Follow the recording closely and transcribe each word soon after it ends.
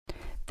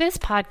This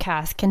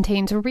podcast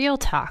contains real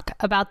talk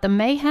about the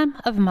mayhem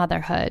of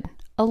motherhood,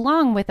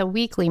 along with a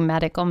weekly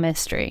medical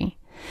mystery.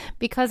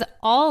 Because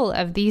all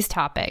of these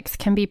topics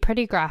can be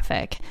pretty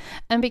graphic,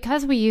 and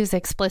because we use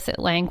explicit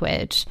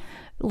language,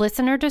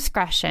 listener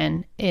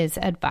discretion is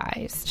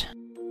advised.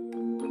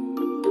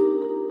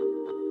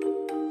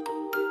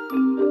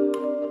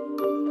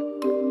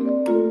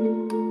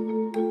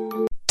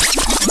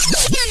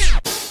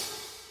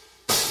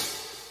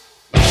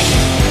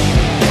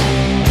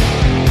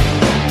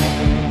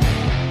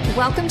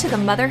 Welcome to the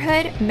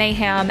Motherhood,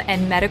 Mayhem,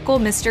 and Medical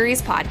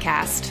Mysteries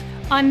podcast.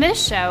 On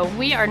this show,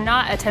 we are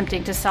not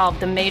attempting to solve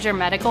the major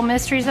medical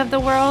mysteries of the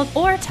world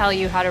or tell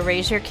you how to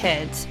raise your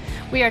kids.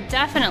 We are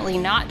definitely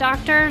not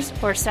doctors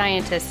or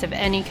scientists of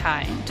any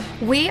kind.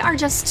 We are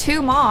just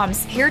two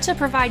moms here to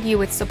provide you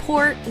with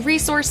support,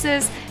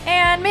 resources,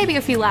 and maybe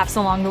a few laughs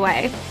along the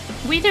way.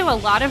 We do a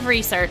lot of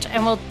research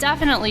and will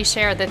definitely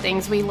share the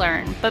things we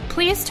learn, but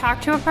please talk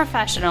to a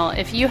professional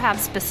if you have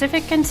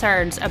specific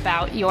concerns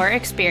about your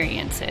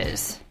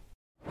experiences.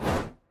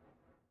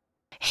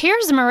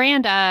 Here's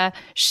Miranda.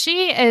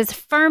 She is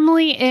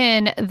firmly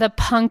in the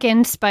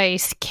pumpkin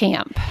spice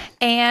camp.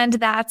 And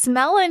that's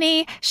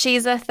Melanie.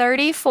 She's a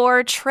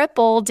 34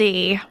 triple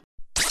D.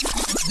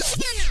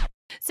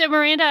 So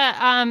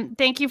Miranda,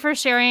 thank you for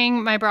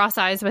sharing my bra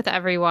size with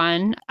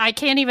everyone. I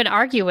can't even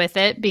argue with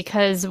it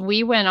because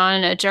we went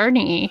on a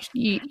journey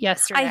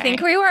yesterday. I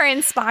think we were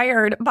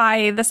inspired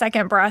by the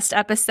second breast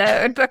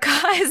episode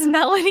because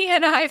Melanie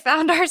and I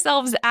found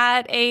ourselves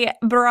at a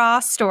bra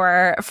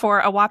store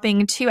for a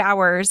whopping 2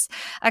 hours,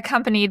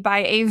 accompanied by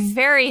a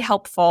very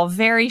helpful,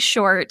 very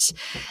short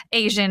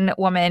Asian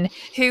woman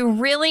who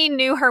really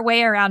knew her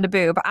way around a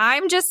boob.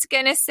 I'm just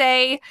going to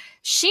say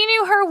she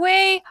knew her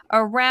way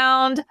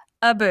around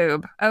a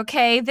boob.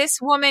 Okay.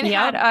 This woman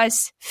had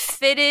us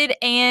fitted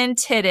and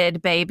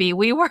titted, baby.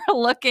 We were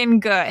looking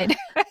good.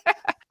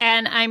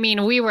 And I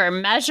mean, we were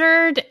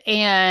measured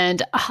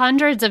and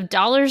hundreds of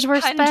dollars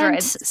were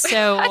spent.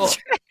 So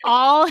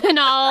all in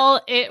all,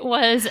 it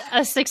was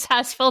a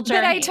successful journey.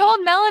 But I told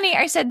Melanie,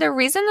 I said, the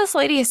reason this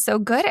lady is so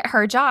good at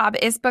her job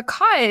is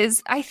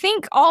because I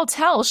think all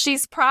tell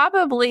she's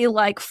probably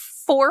like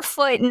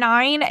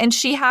 4'9", and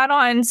she had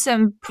on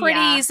some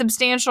pretty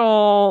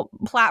substantial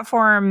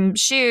platform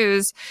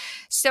shoes.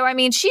 So, I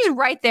mean, she's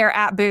right there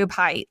at boob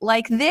height.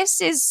 Like,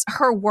 this is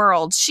her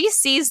world. She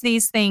sees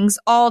these things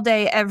all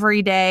day,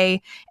 every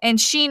day,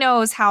 and she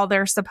knows how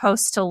they're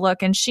supposed to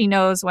look, and she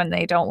knows when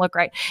they don't look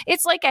right.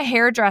 It's like a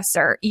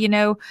hairdresser, you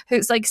know,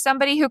 who's like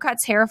somebody who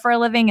cuts hair for a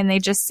living, and they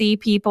just see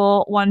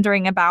people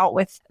wandering about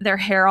with their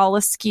hair all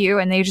askew,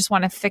 and they just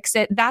want to fix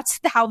it. That's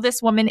how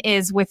this woman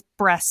is with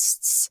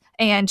breasts.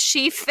 And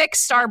she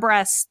fixed our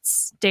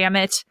breasts, damn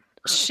it.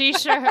 She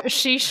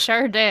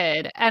sure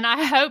did. And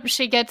I hope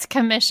she gets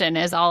commission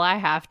is all I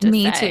have to say.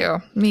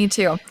 Me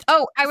too.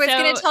 Oh, I was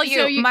going to tell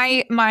you,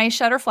 my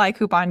Shutterfly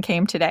coupon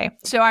came today.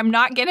 So I'm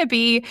not going to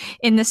be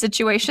in the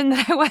situation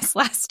that I was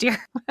last year.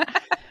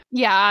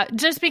 Yeah,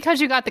 just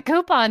because you got the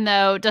coupon,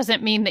 though,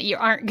 doesn't mean that you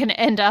aren't going to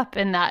end up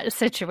in that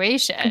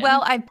situation.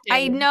 Well,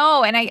 I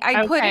know, and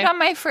I put it on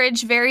my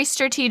fridge very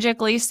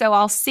strategically, so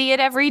I'll see it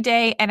every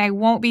day, and I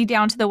won't be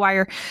down to the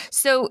wire.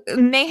 So,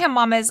 Mayhem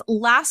Mamas,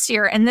 last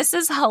year, and this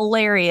is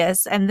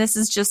hilarious, and this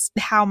is just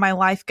how my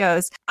life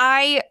goes,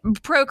 I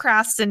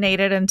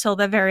procrastinated until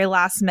the very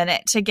last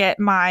minute to get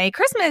my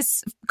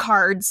Christmas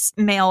cards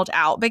mailed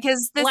out,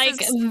 because this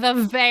is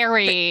the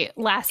very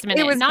last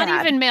minute. It was not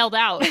even mailed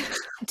out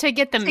to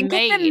get them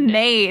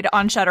made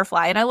on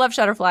Shutterfly. And I love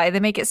Shutterfly.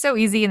 They make it so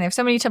easy and they have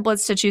so many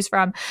templates to choose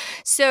from.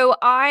 So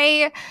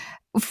I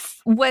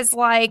was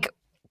like,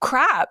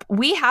 crap,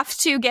 we have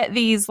to get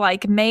these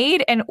like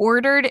made and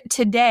ordered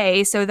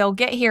today so they'll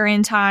get here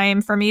in time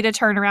for me to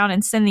turn around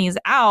and send these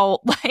out.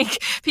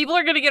 Like, people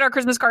are going to get our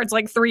Christmas cards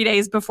like 3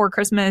 days before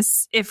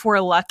Christmas if we're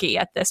lucky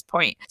at this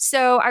point.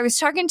 So I was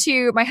talking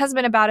to my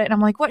husband about it and I'm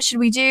like, what should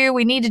we do?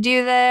 We need to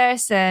do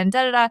this and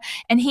da-da-da.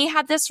 And he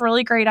had this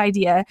really great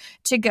idea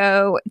to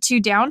go to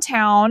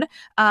downtown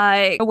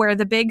where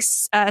the big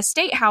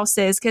state house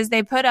is, because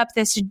they put up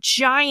this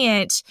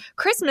giant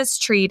Christmas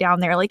tree down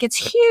there. Like, it's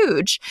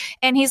huge.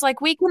 And he's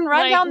like, we can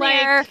run down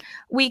there.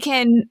 We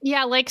can.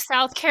 Yeah, like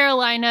South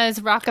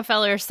Carolina's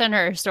Rockefeller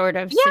Center sort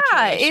of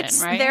situation,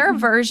 it's right? their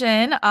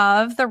version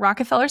of the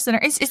Rockefeller Center.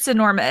 It's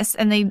enormous,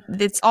 and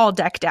it's all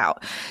decked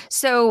out.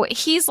 So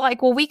he's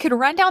like, well, we could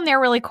run down there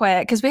really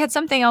quick because we had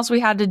something else we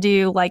had to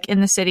do like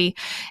in the city.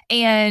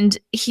 And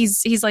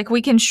he's like,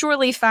 we can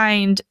surely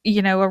find,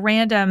 you know, a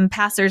random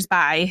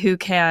passersby who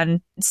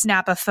can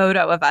snap a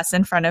photo of us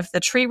in front of the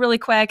tree really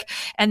quick.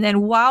 And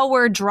then while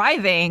we're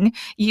driving,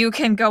 you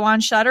can go on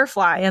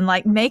Shutterfly and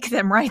like make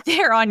them right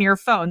there on your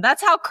phone.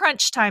 That's how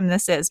crunch time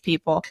this is,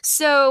 people.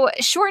 So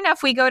sure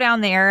enough, we go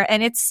down there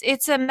and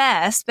it's a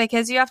mess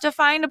because you have to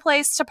find a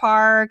place to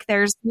park.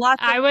 There's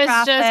lots of traffic. I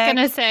was just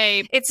going to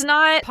say, it's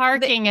not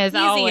parking is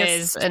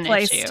always an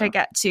place issue to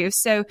get to.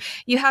 So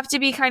you have to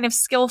be kind of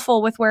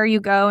skillful with where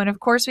you go. And of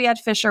course we had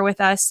Fisher with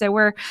us. So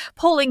we're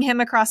pulling him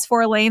across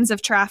 4 lanes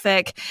of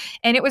traffic.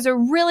 And it was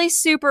a really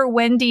super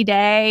windy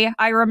day,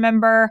 I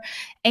remember.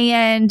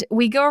 And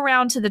we go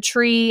around to the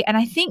tree. And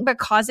I think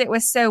because it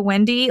was so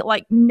windy,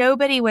 like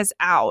nobody was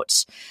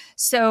out.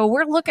 So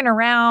we're looking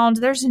around.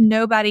 There's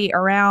nobody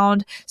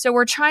around. So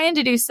we're trying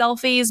to do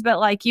selfies, but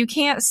like you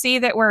can't see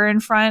that we're in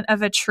front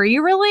of a tree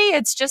really.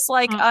 It's just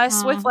like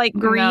us with like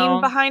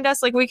green behind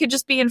us. Like we could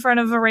just be in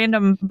front of a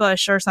random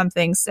bush or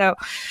something. So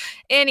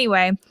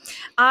anyway,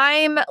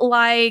 I'm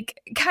like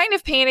kind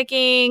of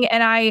panicking.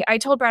 And I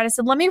told Brad, I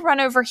said, let me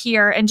run over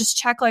here and just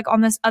check like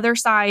on this other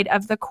side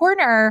of the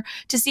corner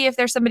to see if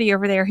there's somebody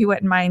over there who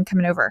wouldn't mind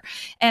coming over.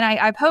 And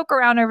I poke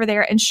around over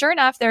there, and sure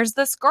enough, there's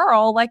this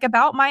girl like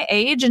about my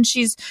age, and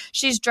she's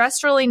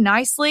dressed really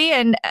nicely,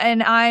 and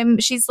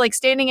she's like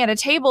standing at a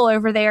table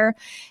over there,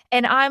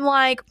 and I'm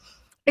like,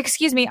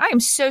 excuse me, I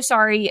am so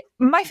sorry.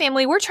 My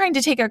family, we're trying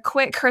to take a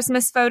quick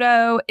Christmas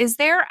photo. Is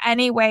there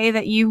any way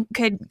that you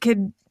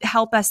could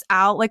help us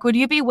out? Like, would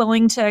you be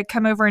willing to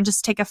come over and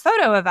just take a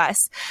photo of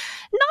us?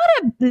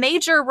 Not a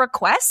major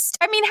request.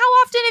 I mean, how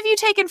often have you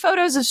taken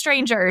photos of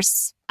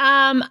strangers?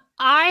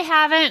 I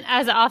haven't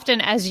as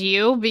often as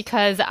you,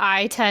 because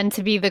I tend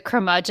to be the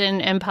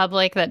curmudgeon in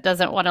public that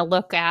doesn't want to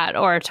look at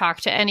or talk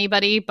to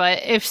anybody.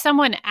 But if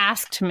someone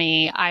asked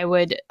me, I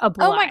would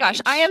oblige. Oh my gosh,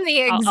 I am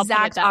the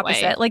exact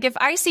opposite. Like if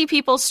I see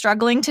people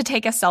struggling to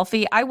take a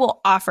selfie, I will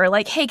offer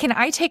like, hey, can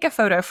I take a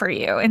photo for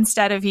you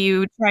instead of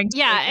you trying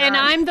to and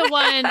I'm the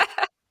one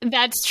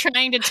that's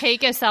trying to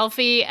take a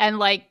selfie and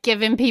like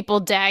giving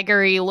people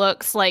daggery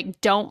looks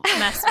like, don't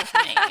mess with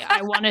me.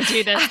 I want to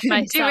do this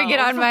myself. Doing it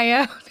on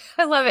my own.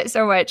 I love it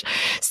so much.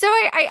 So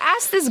I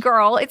asked this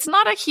girl, it's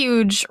not a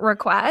huge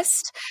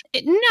request.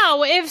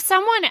 No, if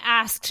someone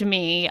asked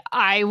me,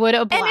 I would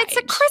oblige. And it's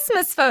a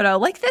Christmas photo.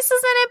 Like, this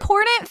is an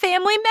important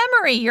family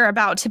memory you're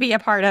about to be a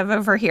part of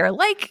over here.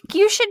 Like,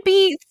 you should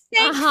be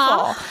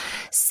thankful.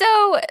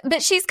 So,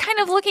 but she's kind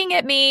of looking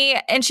at me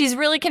and she's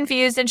really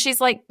confused, and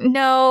she's like,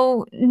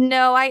 no,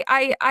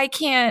 I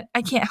can't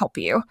help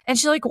you. And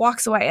she like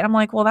walks away, and I'm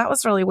like, well, that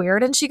was really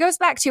weird. And she goes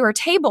back to her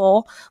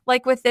table,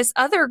 like with this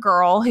other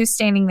girl who's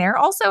standing there,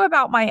 also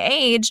about my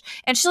age.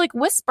 And she like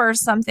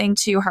whispers something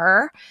to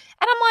her.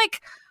 And I'm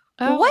like,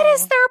 what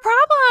is their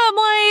problem?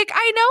 Like,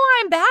 I know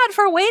I'm bad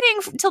for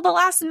waiting till the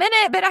last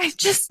minute, but I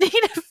just need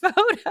a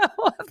photo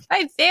of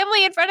my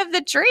family in front of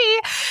the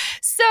tree.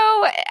 So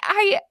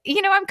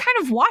I'm kind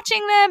of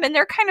watching them, and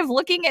they're kind of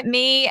looking at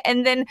me.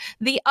 And then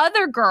the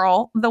other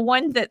girl, the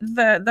one that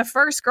the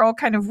first girl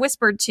kind of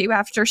whispered to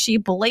after she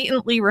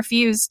blatantly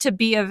refused to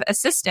be of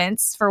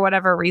assistance for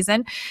whatever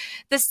reason,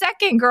 the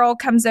second girl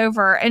comes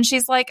over and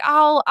she's like,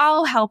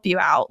 I'll help you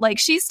out. Like,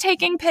 she's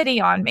taking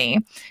pity on me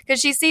because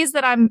she sees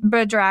that I'm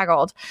bedraggled.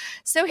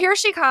 So here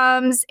she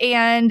comes,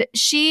 and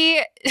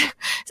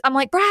I'm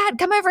like, Brad,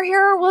 come over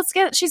here.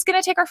 She's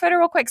going to take our photo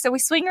real quick. So we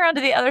swing around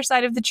to the other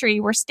side of the tree.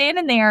 We're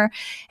standing there.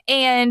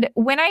 And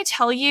when I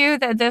tell you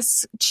that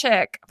this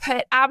chick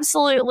put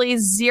absolutely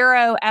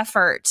zero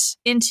effort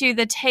into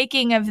the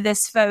taking of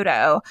this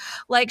photo,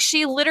 like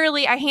she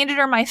literally, I handed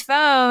her my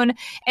phone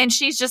and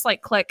she's just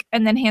like, click,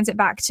 and then hands it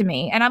back to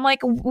me. And I'm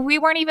like, we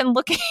weren't even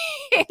looking.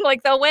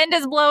 Like, the wind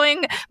is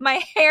blowing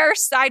my hair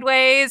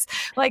sideways,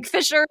 like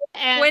Fisher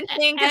went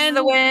because of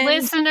the wind.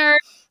 Listener,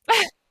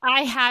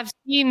 I have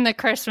seen the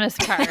Christmas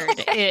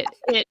card.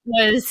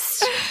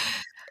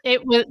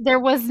 There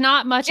was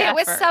not much effort.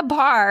 It was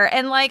subpar.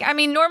 And like, I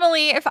mean,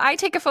 normally if I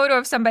take a photo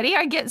of somebody,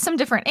 I get some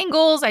different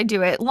angles. I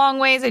do it long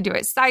ways. I do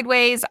it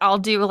sideways. I'll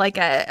do like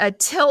a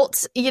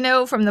tilt,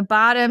 from the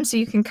bottom so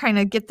you can kind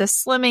of get the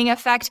slimming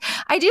effect.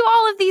 I do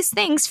all of these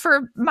things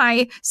for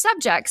my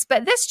subjects,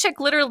 but this chick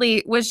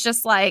literally was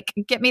just like,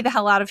 get me the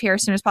hell out of here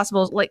as soon as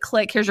possible. Like,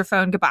 click, here's your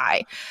phone,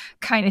 goodbye,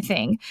 kind of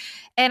thing.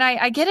 And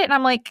I get it. And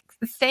I'm like,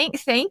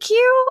 thank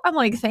you. I'm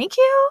like, thank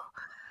you.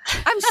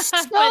 I'm so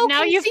but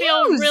now confused. You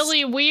feel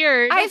really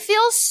weird. I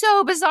feel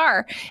so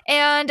bizarre.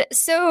 And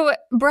so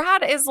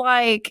Brad is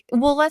like,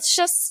 well, let's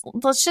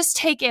just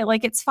take it.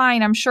 Like, it's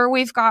fine. I'm sure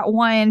we've got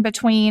one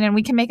between and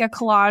we can make a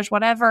collage,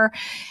 whatever.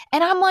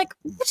 And I'm like,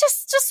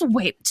 just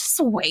wait.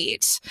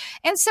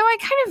 And so I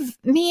kind of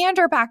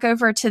meander back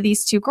over to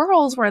these two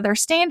girls where they're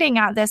standing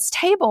at this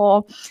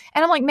table.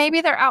 And I'm like,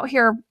 maybe they're out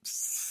here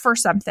for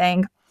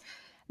something.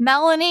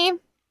 Melanie.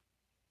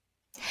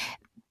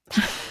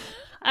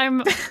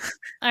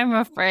 I'm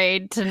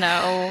afraid to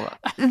know.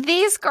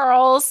 These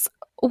girls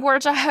were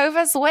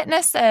Jehovah's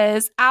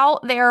Witnesses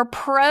out there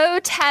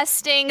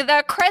protesting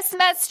the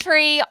Christmas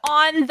tree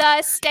on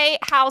the State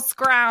House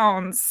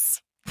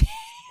grounds.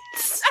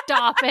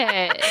 Stop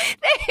it.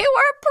 They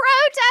were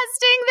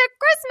protesting the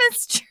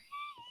Christmas tree.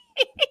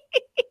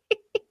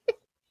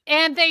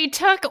 And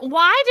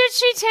why did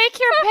she take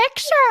your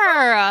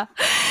picture?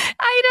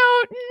 I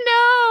don't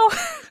know.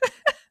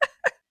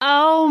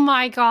 Oh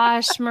my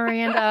gosh,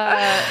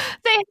 Miranda.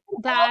 They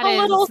had all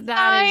the little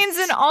signs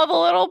and all the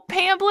little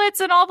pamphlets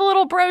and all the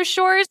little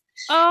brochures.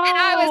 Oh, and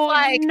I was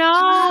like,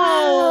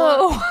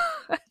 no.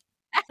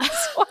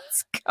 That's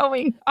what's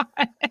going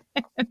on.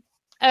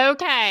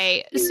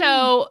 Okay.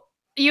 So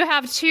you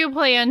have two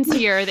plans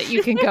here that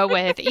you can go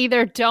with.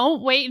 Either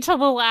don't wait till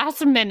the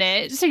last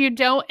minute so you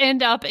don't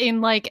end up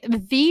in like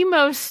the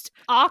most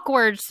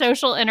awkward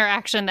social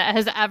interaction that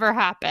has ever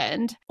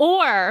happened,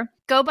 or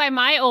go by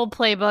my old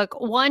playbook.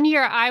 One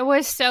year I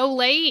was so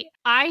late,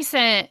 I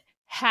sent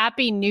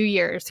Happy New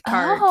Year's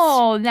cards.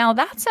 Oh, now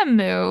that's a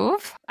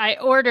move. I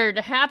ordered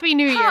Happy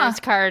New Year's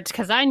cards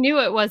because I knew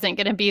it wasn't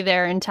going to be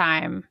there in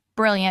time.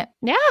 Brilliant.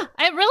 Yeah,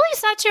 it really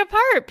sets you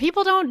apart.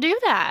 People don't do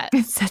that.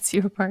 It sets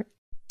you apart.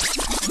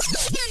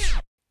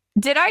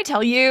 Did I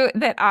tell you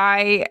that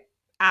I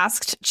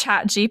asked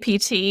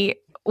ChatGPT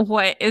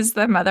what is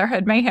the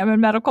Motherhood Mayhem and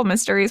Medical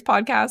Mysteries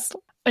podcast?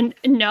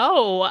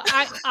 No,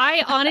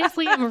 I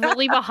honestly am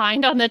really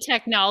behind on the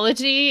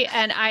technology,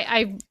 and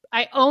I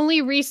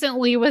only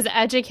recently was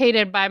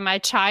educated by my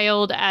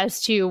child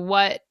as to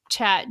what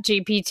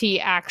ChatGPT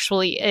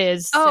actually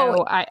is. Oh,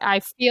 so I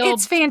feel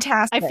it's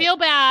fantastic. I feel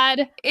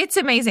bad. It's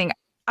amazing.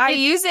 I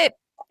use it.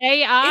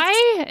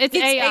 AI? It's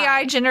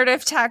AI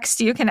generative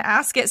text. You can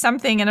ask it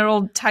something and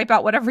it'll type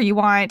out whatever you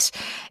want.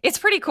 It's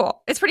pretty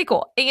cool.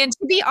 And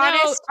to be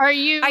honest,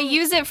 I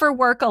use it for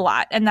work a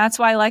lot. And that's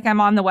why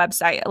I'm on the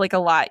website like a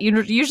lot.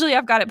 Usually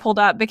I've got it pulled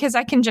up because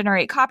I can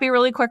generate copy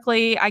really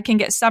quickly. I can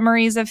get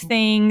summaries of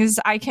things.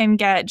 I can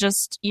get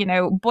just,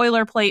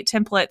 boilerplate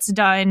templates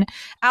done,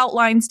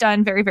 outlines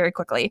done very, very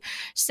quickly.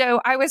 So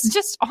I was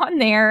just on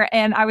there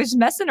and I was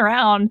messing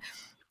around.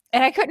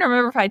 And I couldn't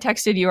remember if I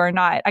texted you or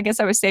not. I guess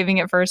I was saving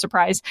it for a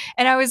surprise.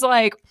 And I was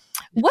like,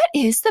 what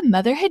is the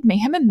Motherhood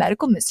Mayhem and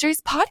Medical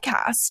Mysteries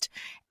podcast?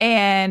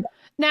 And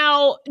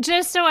now,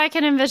 just so I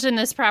can envision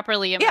this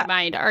properly in my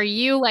mind, are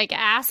you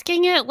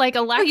asking it like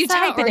Alexa? You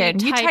type it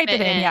in. You type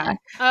it in, yeah.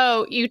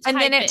 Oh, you type it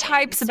in. And then it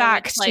types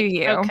back to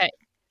you. Okay.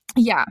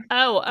 Yeah.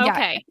 Oh,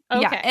 okay. Yeah.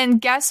 Okay. Yeah.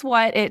 And guess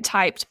what? It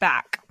typed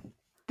back.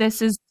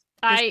 This is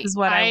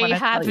what I want to tell you. I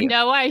have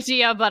no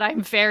idea, but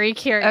I'm very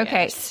curious.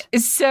 Okay.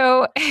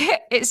 So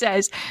it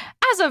says,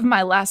 as of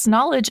my last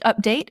knowledge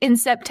update in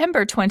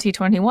September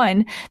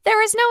 2021,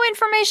 there is no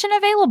information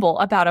available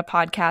about a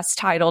podcast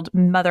titled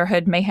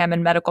Motherhood Mayhem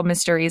and Medical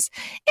Mysteries.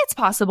 It's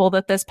possible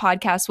that this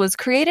podcast was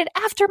created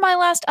after my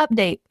last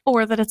update,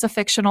 or that it's a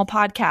fictional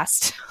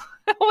podcast,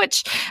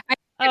 which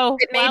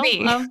it may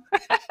be.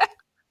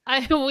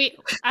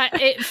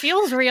 It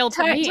feels real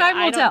to me.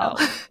 Time will tell.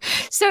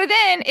 So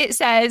then it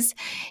says,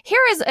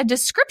 here is a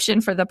description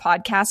for the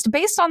podcast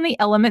based on the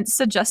elements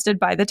suggested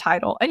by the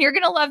title. And you're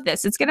going to love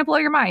this. It's going to blow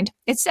your mind.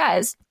 It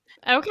says,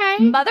 okay,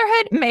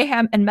 Motherhood,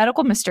 Mayhem, and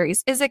Medical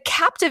Mysteries is a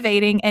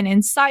captivating and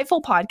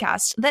insightful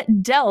podcast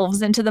that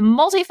delves into the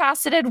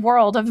multifaceted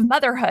world of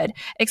motherhood,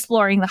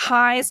 exploring the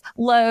highs,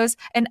 lows,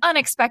 and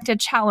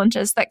unexpected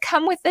challenges that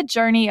come with the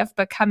journey of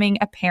becoming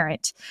a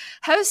parent.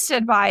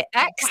 Hosted by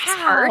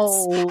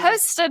experts.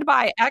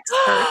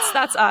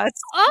 That's us.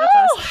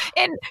 Oh,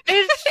 that's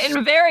us.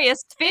 In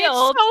various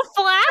fields. It's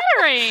so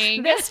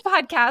flattering. This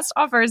podcast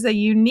offers a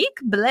unique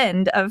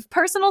blend of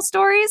personal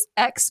stories,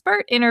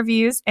 expert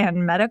interviews,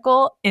 and medical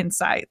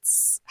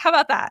insights. How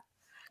about that?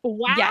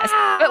 Wow. Yes.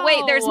 But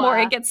wait, there's more.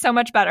 It gets so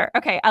much better.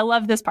 Okay. I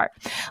love this part.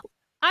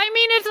 I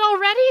mean, it's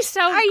already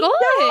so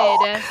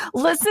good.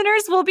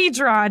 Listeners will be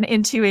drawn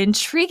into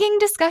intriguing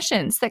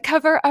discussions that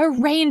cover a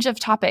range of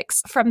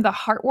topics, from the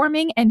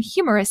heartwarming and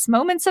humorous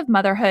moments of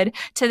motherhood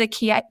to the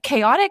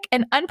chaotic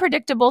and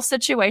unpredictable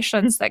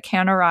situations that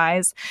can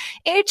arise.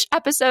 Each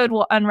episode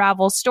will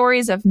unravel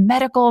stories of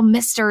medical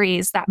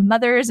mysteries that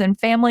mothers and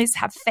families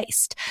have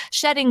faced,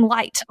 shedding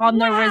light on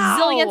the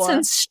resilience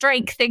and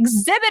strength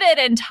exhibited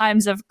in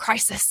times of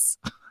crisis.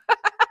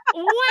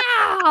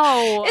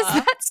 Wow. Is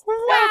that so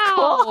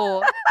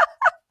cool?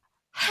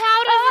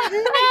 How does it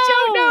know? I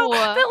don't know.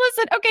 But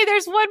listen, okay,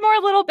 there's one more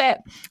little bit.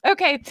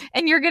 Okay,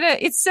 and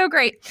it's so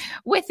great.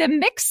 With a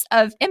mix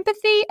of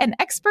empathy and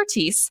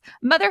expertise,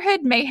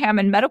 Motherhood, Mayhem,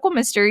 and Medical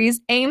Mysteries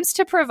aims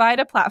to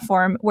provide a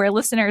platform where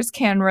listeners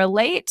can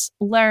relate,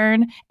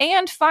 learn,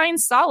 and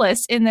find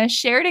solace in the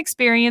shared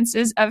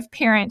experiences of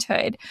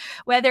parenthood.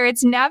 Whether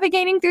it's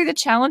navigating through the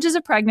challenges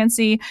of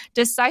pregnancy,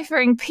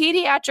 deciphering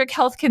pediatric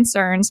health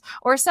concerns,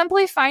 or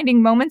simply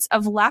finding moments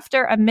of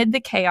laughter amid the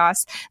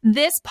chaos,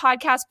 this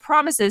podcast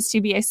promises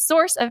to be a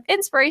source of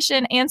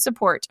inspiration and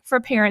support for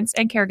parents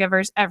and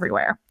caregivers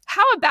everywhere.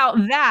 How about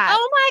that?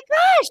 Oh my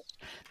gosh!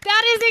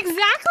 That is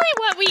exactly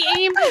what we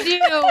aim to do.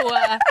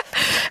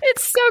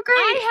 It's so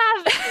great.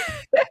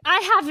 I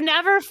have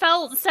never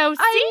felt so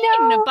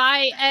seen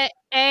by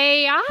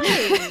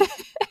AI.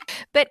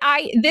 But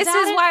this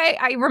is why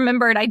I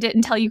remembered I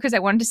didn't tell you, because I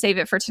wanted to save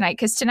it for tonight,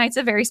 because tonight's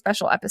a very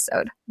special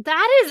episode.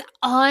 That is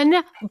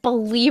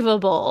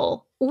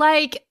unbelievable.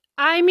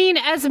 I mean,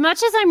 as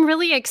much as I'm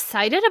really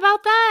excited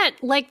about that,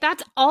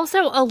 that's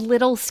also a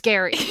little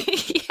scary.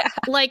 Yeah.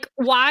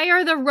 Why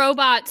are the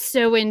robots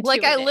so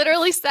intuitive? I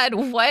literally said,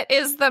 what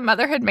is the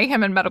Motherhood,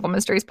 Mayhem, and Medical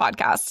Mysteries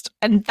podcast?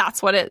 And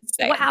that's what it's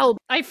saying. Wow.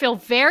 I feel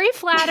very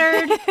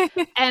flattered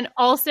and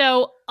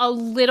also a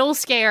little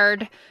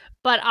scared,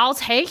 but I'll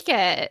take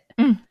it.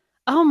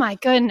 Oh my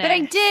goodness. But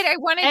I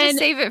wanted to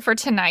save it for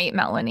tonight,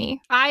 Melanie.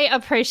 I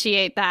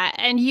appreciate that.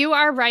 And you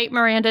are right,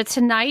 Miranda.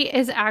 Tonight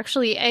is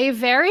actually a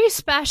very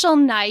special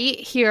night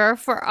here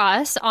for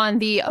us on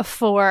the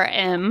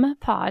 4M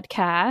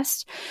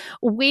podcast.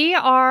 We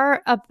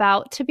are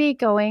about to be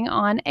going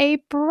on a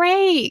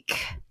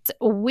break.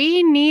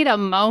 We need a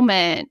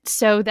moment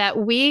so that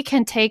we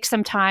can take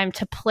some time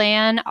to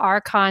plan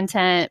our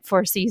content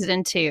for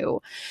season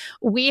 2.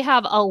 We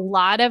have a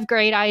lot of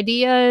great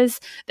ideas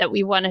that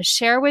we want to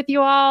share with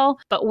you all,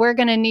 but we're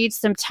going to need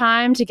some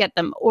time to get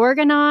them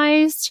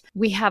organized.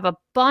 We have a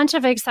bunch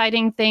of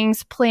exciting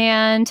things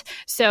planned.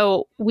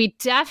 So we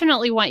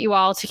definitely want you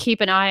all to keep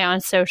an eye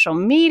on social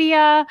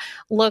media,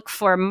 look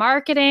for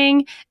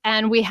marketing,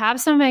 and we have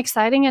some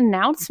exciting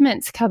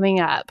announcements coming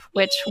up,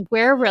 which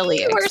we're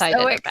really excited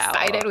about.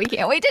 Excited. We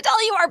can't wait to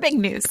tell you our big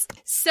news.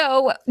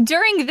 So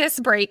during this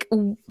break,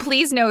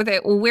 please know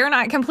that we're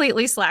not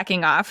completely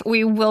slacking off.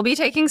 We will be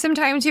taking some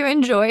time to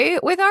enjoy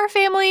with our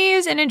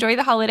families and enjoy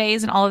the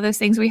holidays and all of those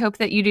things. We hope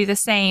that you do the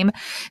same.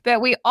 But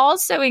we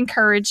also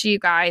encourage you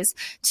guys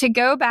to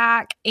go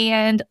back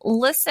and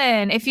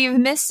listen. If you've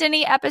missed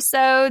any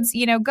episodes,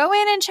 go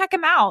in and check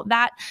them out.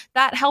 That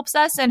helps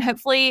us. And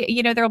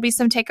hopefully, there will be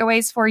some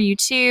takeaways for you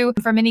too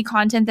from any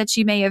content that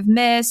you may have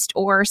missed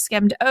or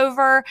skimmed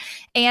over.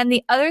 And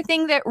the other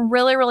thing that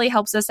really, really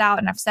helps us out,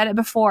 and I've said it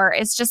before,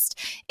 is just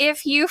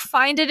if you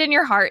find it in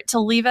your heart to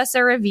leave us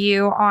a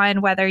review on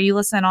whether you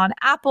listen on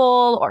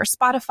Apple or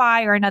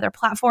Spotify or another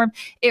platform,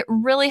 it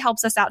really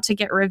helps us out to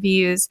get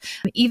reviews.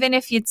 Even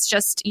if it's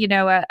just,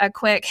 a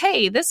quick,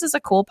 hey, this is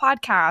a cool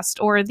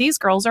podcast, or these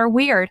girls are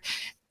weird.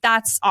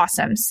 That's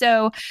awesome.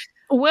 So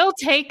we'll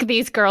take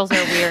these girls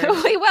are weird.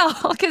 We will,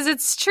 because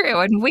it's true.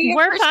 And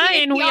we're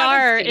fine. We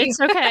are. It's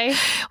okay.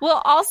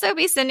 We'll also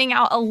be sending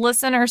out a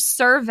listener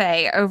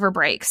survey over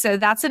break. So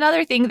that's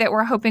another thing that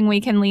we're hoping we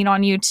can lean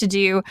on you to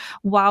do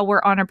while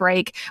we're on a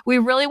break. We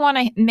really want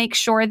to make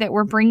sure that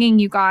we're bringing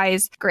you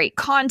guys great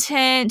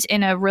content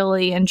in a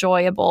really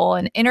enjoyable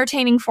and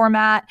entertaining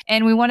format.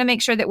 And we want to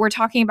make sure that we're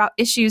talking about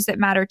issues that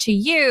matter to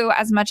you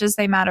as much as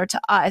they matter to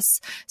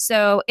us.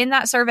 So in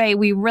that survey,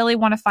 we really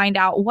want to find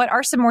out what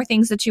are some more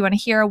things that you want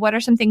to hear. What are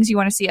some things you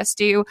want to see us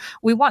do?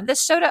 We want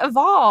this show to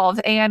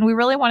evolve, and we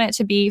really want it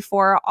to be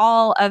for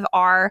all of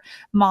our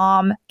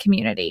mom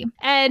community.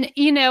 And,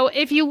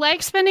 if you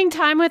like spending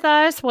time with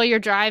us while you're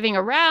driving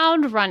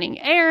around, running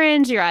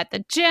errands, you're at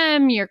the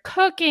gym, you're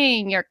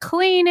cooking, you're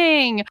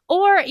cleaning,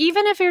 or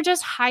even if you're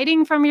just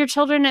hiding from your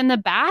children in the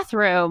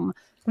bathroom,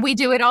 we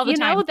do it all the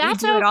time.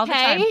 That's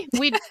okay.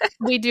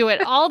 We do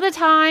it all the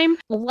time.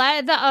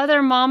 Let the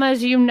other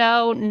mamas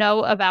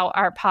know about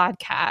our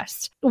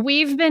podcast.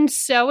 We've been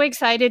so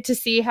excited to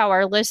see how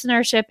our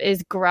listenership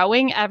is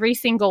growing every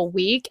single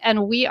week.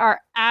 And we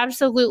are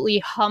absolutely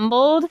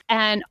humbled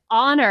and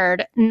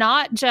honored,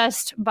 not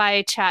just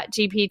by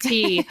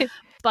ChatGPT,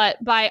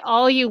 but by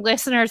all you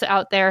listeners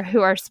out there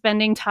who are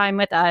spending time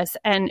with us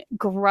and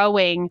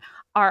growing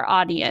our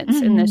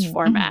audience in this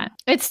format.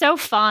 It's so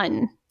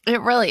fun. It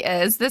really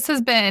is. This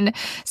has been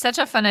such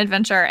a fun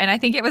adventure. And I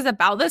think it was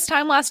about this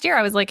time last year,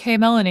 I was like, hey,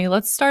 Melanie,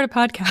 let's start a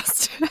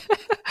podcast.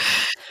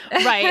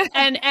 Right.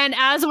 And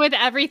as with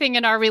everything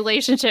in our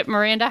relationship,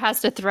 Miranda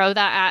has to throw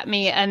that at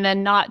me and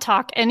then not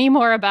talk any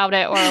more about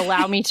it or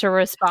allow me to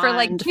respond for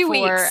like 2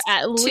 weeks.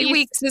 At least 2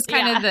 weeks is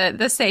kind of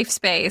the safe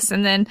space.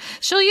 And then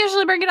she'll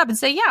usually bring it up and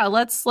say, yeah,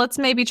 let's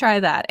maybe try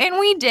that. And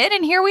we did.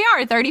 And here we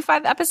are,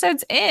 35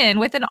 episodes in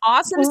with an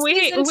awesome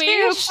season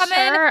 2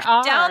 coming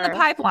down the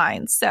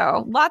pipeline.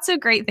 So lots of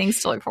great things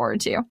to look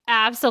forward to.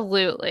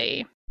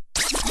 Absolutely.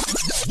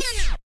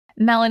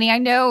 Melanie, I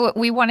know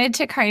we wanted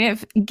to kind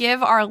of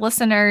give our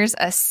listeners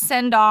a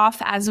send-off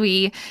as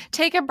we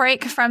take a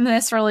break from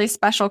this really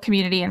special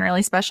community and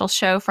really special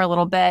show for a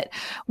little bit.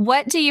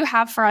 What do you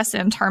have for us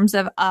in terms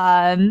of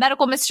a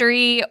medical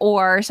mystery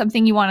or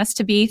something you want us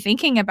to be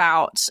thinking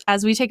about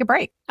as we take a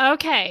break?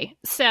 Okay,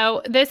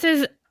 so this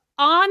is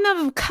on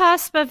the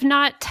cusp of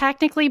not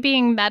technically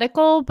being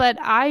medical, but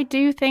I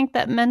do think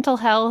that mental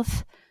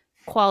health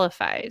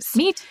qualifies.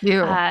 Me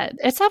too.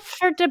 It's up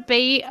for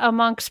debate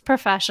amongst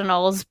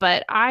professionals,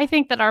 but I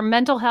think that our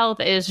mental health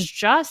is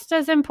just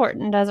as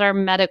important as our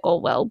medical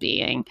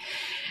well-being.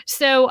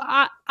 So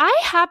I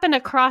happened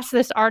across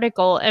this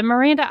article, and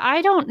Miranda,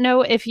 I don't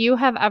know if you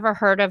have ever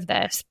heard of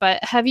this,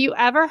 but have you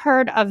ever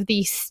heard of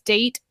the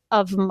State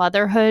of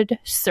Motherhood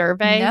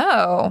survey?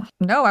 No,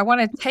 I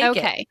want to take it.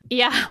 Okay.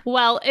 Yeah.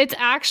 Well, it's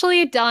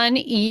actually done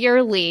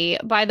yearly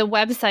by the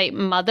website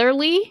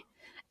Motherly.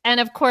 And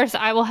of course,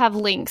 I will have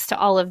links to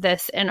all of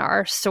this in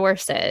our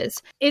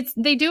sources.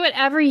 They do it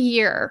every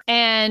year.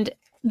 And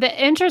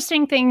the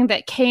interesting thing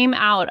that came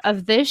out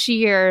of this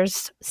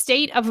year's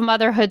State of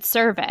Motherhood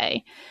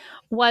survey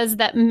was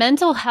that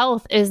mental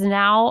health is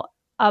now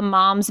a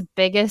mom's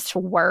biggest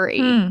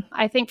worry.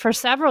 I think for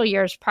several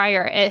years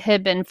prior, it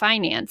had been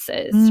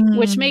finances,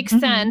 which makes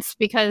sense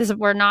because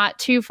we're not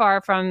too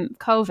far from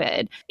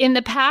COVID. In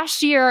the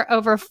past year,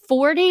 over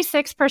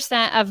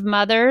 46% of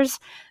mothers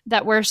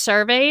that were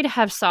surveyed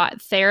have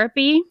sought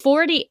therapy.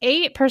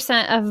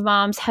 48% of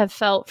moms have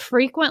felt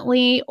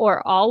frequently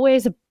or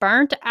always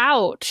burnt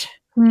out.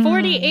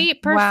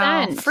 48%.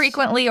 Wow.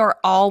 Frequently or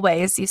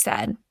always, you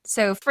said.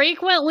 So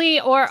frequently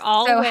or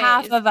always. So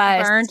half of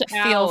us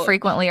feel out.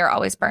 frequently or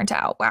always burnt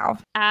out. Wow.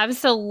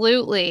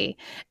 Absolutely.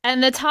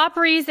 And the top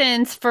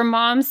reasons for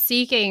moms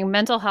seeking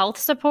mental health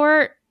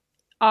support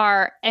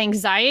are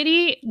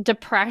anxiety,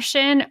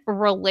 depression,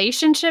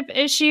 relationship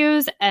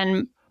issues,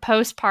 and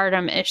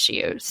postpartum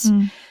issues.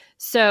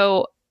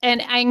 So,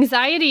 and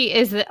anxiety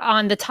is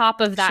on the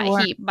top of that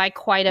heap by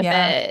quite a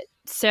bit.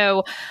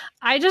 So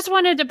I just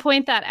wanted to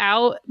point that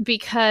out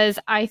because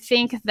I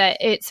think that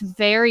it's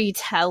very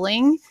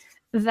telling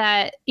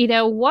that, you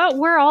know, what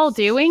we're all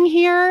doing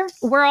here,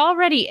 we're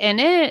already in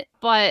it,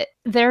 but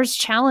there's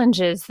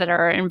challenges that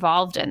are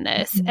involved in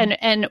this.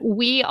 And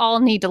we all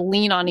need to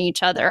lean on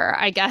each other,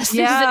 I guess, is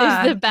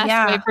the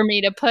best way for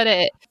me to put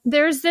it.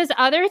 There's this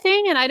other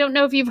thing, and I don't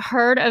know if you've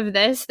heard of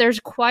this. There's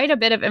quite a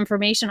bit of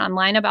information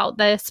online about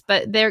this,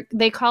 but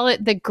they call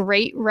it the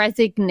Great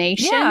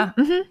Resignation.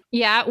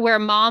 Yeah, where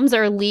moms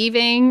are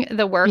leaving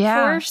the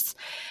workforce.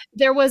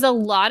 There was a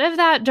lot of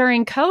that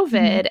during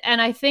COVID. And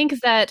I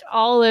think that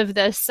all of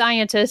the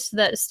scientists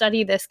that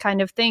study this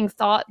kind of thing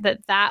thought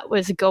that that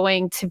was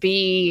going to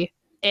be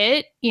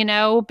it, you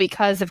know,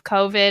 because of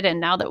COVID. And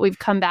now that we've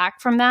come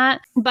back from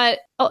that. But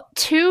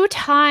 2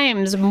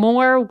 times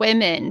more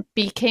women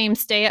became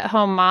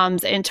stay-at-home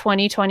moms in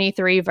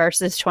 2023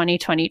 versus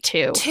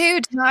 2022.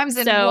 2 times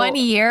in 1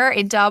 year,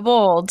 it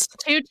doubled.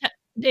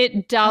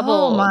 It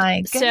doubled. Oh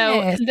my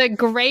goodness. So the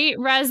Great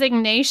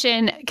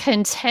Resignation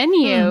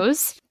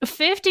continues.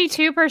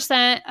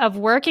 52% of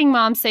working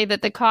moms say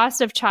that the cost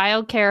of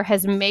childcare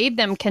has made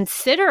them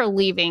consider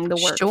leaving the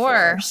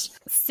workforce.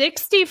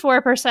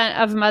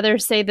 64% of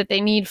mothers say that they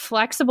need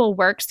flexible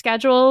work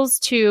schedules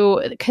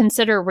to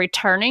consider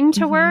returning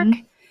to work.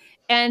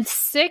 And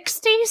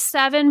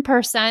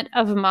 67%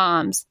 of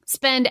moms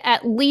spend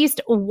at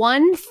least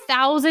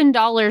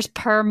 $1,000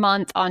 per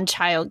month on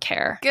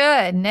childcare.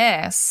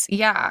 Goodness.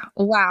 Yeah.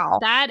 Wow.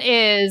 That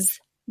is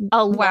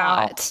a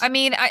lot. I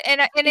mean,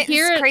 and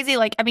it's crazy.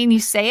 Like, I mean, you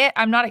say it,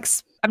 I'm not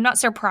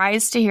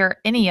surprised to hear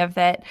any of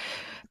it.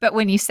 But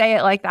when you say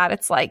it like that,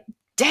 it's like,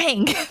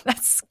 dang,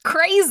 that's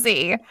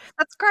crazy.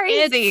 That's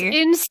crazy.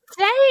 It's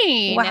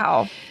insane.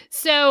 Wow.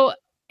 So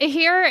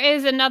here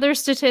is another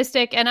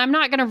statistic, and I'm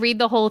not going to read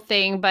the whole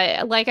thing,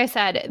 but like I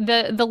said,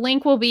 the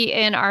link will be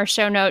in our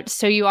show notes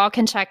so you all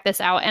can check this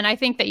out, and I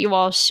think that you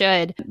all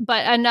should.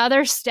 But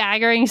another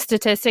staggering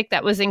statistic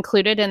that was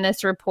included in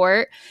this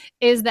report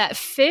is that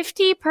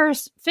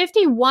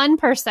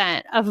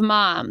 51% of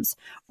moms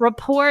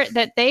report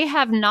that they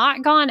have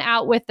not gone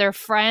out with their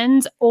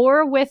friends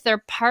or with their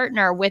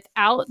partner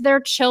without their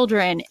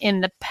children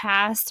in the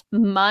past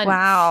month.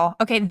 Wow.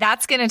 Okay,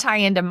 that's going to tie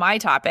into my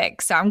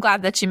topic. So I'm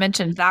glad that you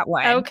mentioned that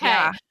one. Okay.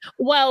 Yeah.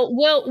 Well,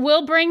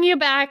 we'll bring you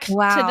back to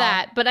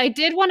that, but I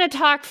did want to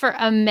talk for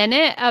a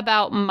minute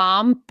about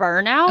mom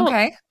burnout.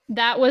 Okay.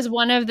 That was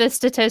one of the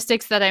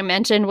statistics that I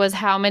mentioned, was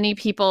how many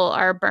people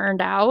are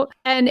burned out.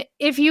 And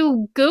if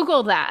you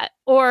Google that,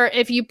 or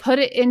if you put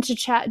it into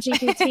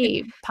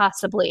ChatGPT,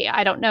 possibly,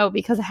 I don't know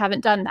because I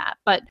haven't done that,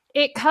 but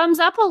it comes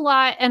up a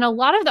lot. And a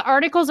lot of the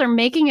articles are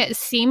making it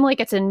seem like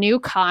it's a new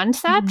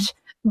concept,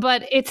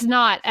 but it's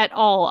not at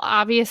all.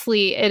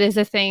 Obviously, it is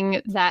a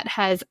thing that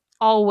has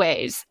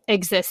always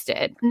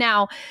existed.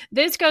 Now,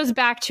 this goes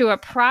back to a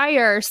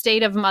prior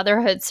State of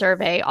Motherhood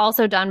survey,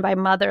 also done by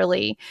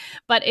Motherly.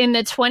 But in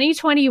the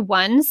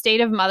 2021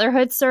 State of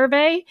Motherhood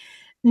survey,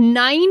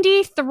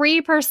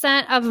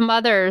 93% of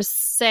mothers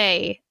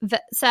said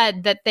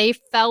that they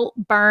felt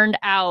burned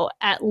out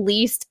at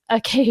least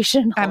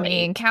occasionally. I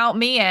mean, count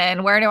me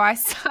in. Where do I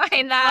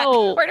sign that?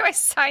 Where do I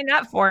sign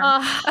that form?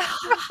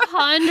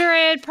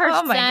 100%.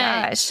 Oh my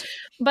gosh.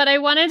 But I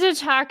wanted to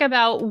talk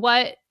about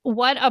what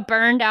a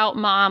burned out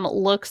mom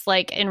looks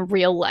like in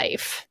real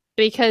life.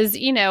 Because,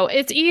 you know,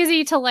 it's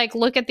easy to like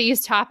look at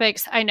these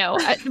topics. I know,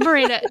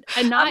 Marina,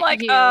 not I'm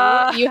like, you.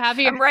 You have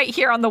your. I'm right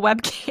here on the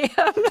webcam.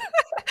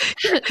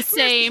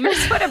 Same.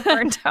 Here's what a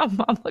burned out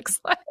mom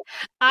looks like.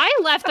 I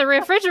left the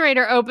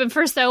refrigerator open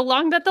for so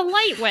long that the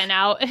light went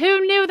out.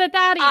 Who knew that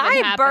even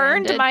happened? I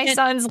burned my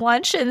son's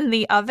lunch in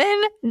the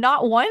oven,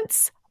 not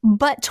once,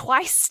 but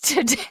twice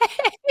today.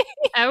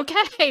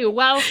 Okay,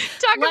 well,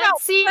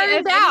 let's see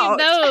if any of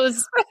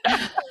those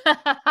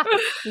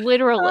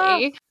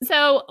literally.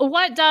 So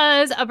what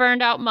does a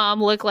burned out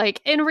mom look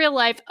like in real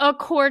life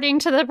according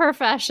to the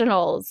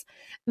professionals?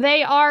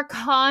 They are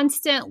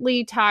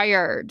constantly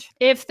tired.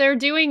 If they're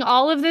doing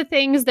all of the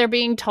things they're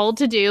being told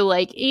to do,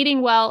 like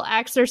eating well,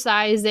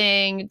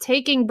 exercising,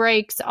 taking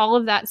breaks, all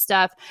of that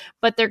stuff,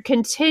 but they're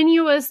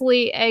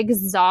continuously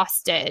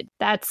exhausted.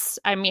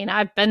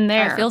 I've been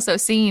there. I feel so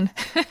seen.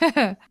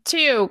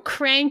 2,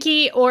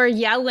 cranky or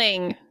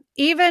yelling.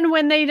 even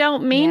when they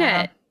don't mean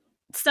it.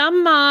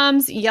 Some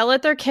moms yell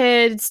at their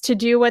kids to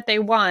do what they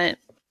want,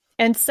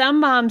 and some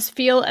moms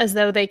feel as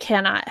though they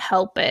cannot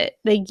help it.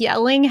 The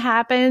yelling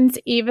happens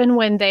even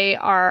when they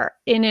are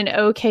in an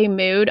okay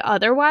mood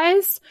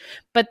otherwise,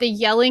 but the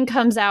yelling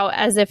comes out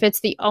as if it's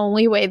the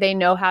only way they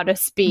know how to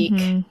speak.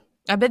 Mm-hmm.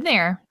 I've been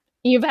there.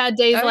 You've had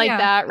days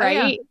that,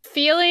 right?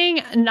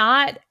 Feeling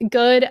not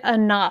good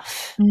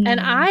enough. And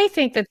I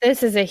think that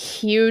this is a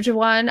huge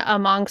one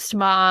amongst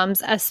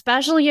moms,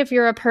 especially if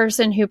you're a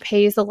person who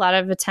pays a lot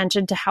of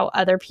attention to how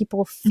other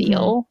people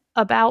feel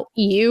about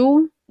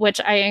you, which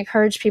I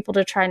encourage people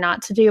to try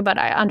not to do, but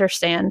I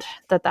understand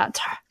that that's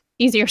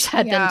easier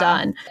said than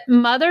done.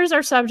 Mothers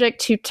are subject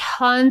to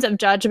tons of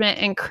judgment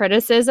and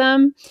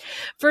criticism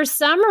for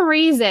some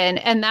reason,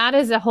 and that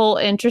is a whole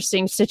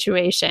interesting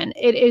situation.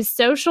 It is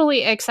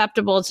socially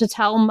acceptable to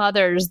tell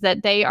mothers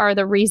that they are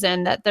the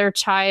reason that their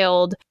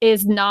child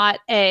is not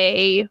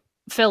a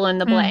fill in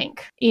the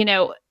blank, you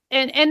know.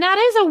 And that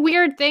is a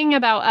weird thing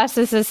about us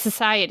as a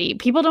society.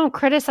 People don't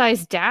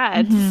criticize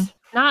dads,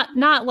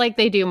 not like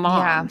they do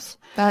moms.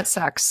 Yeah, that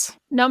sucks.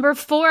 Number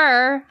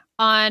 4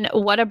 on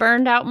what a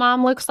burned out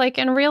mom looks like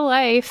in real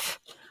life,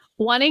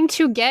 wanting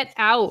to get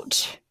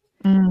out.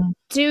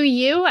 Do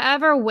you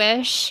ever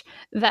wish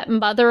that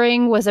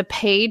mothering was a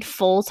paid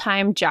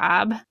full-time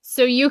job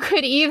so you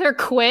could either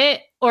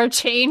quit or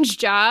change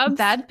jobs?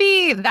 That'd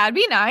be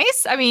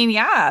nice. I mean,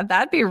 yeah,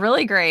 that'd be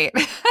really great.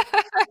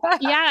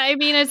 Yeah, I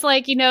mean, it's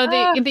like, you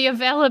know, the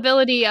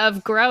availability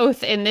of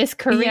growth in this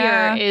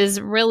career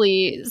is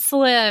really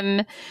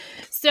slim.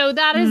 So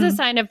that is a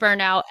sign of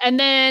burnout. And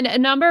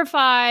then number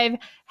 5,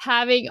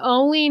 having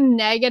only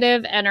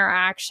negative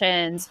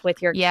interactions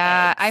with your kids.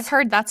 Yeah, I've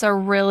heard that's a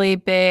really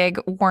big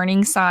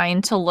warning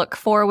sign to look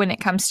for when it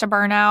comes to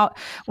burnout.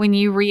 When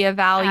you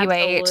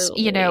reevaluate,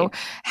 you know,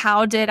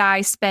 how did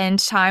I spend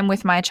time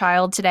with my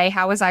child today?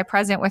 How was I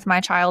present with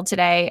my child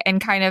today? And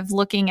kind of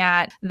looking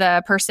at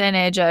the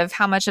percentage of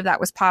how much of that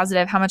was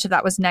positive, how much of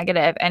that was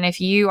negative. And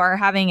if you are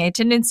having a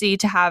tendency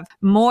to have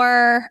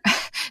more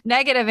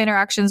negative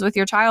interactions with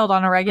your child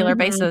on a regular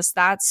basis,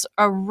 that's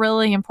a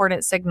really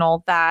important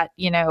signal that,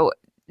 you know,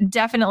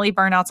 definitely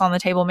burnout's on the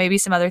table. Maybe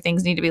some other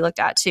things need to be looked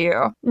at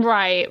too.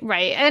 Right.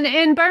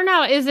 And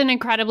burnout is an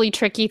incredibly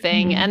tricky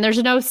thing, and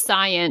there's no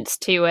science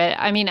to it.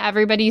 I mean,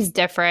 everybody's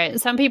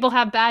different. Some people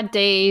have bad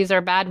days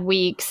or bad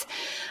weeks,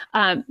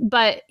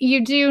 but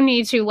you do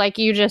need to, like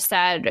you just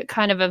said,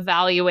 kind of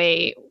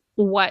evaluate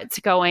what's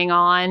going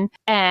on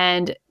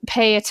and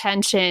pay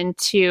attention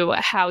to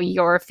how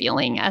you're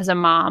feeling as a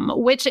mom,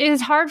 which is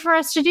hard for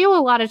us to do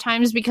a lot of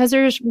times because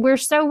we're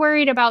so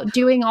worried about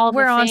doing all the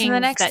things on to the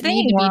next that thing.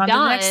 need to be We're on done.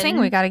 to the next thing.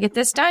 We got to get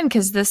this done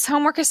because this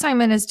homework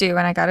assignment is due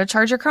and I got to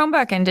charge your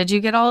Chromebook. And did you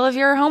get all of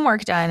your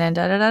homework done? And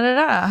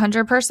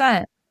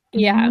 100%.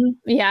 Yeah.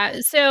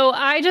 So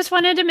I just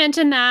wanted to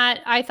mention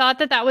that. I thought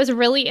that was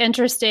really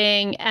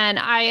interesting. And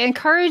I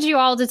encourage you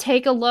all to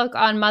take a look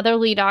on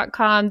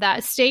motherly.com.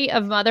 That State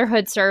of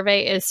Motherhood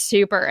survey is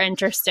super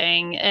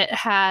interesting. It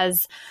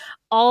has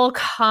all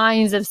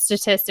kinds of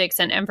statistics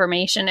and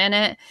information in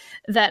it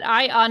that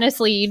I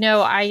honestly, you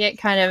know, I get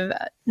kind of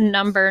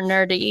number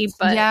nerdy,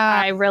 but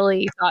I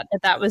really thought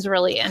that was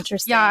really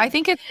interesting. Yeah, I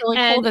think it's really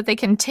cool that they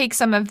can take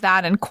some of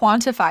that and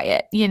quantify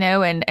it, you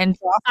know, and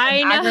draw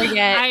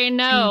aggregate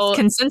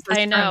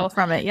consensus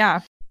from it.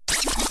 Yeah.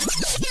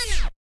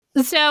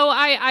 So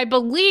I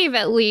believe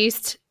at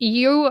least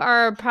you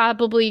are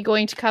probably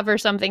going to cover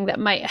something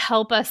that might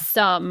help us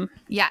some.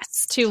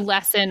 Yes. To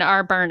lessen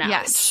our burnout.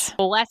 Yes.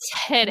 Well, let's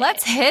hit it.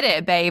 Let's hit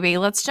it, baby.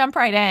 Let's jump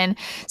right in.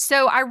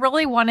 So I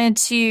really wanted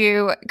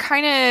to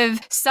kind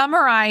of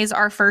summarize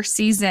our first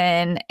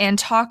season and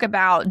talk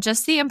about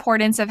just the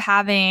importance of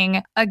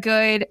having a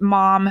good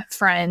mom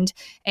friend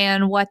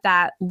and what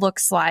that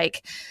looks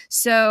like.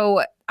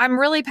 So I'm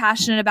really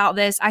passionate about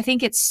this. I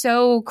think it's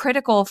so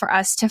critical for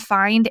us to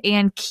find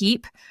and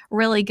keep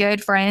really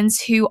good friends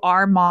who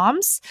are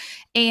moms.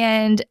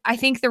 And I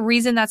think the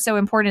reason that's so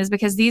important is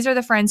because these are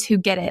the friends who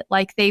get it.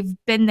 Like they've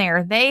been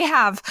there. They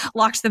have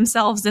locked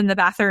themselves in the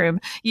bathroom,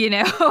 you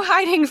know,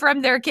 hiding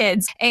from their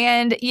kids.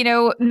 And, you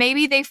know,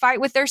 maybe they fight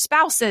with their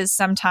spouses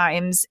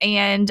sometimes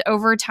and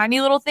over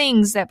tiny little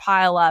things that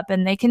pile up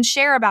and they can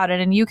share about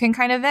it and you can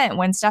kind of vent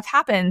when stuff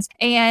happens.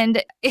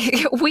 And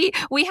we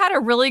had a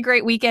really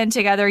great weekend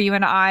together, you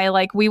and I.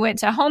 Like we went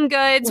to Home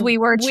Goods. We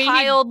were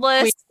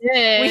childless.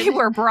 We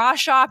were bra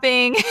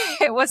shopping.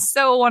 It was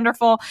so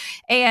wonderful.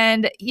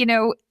 And, you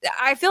know,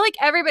 I feel like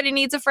everybody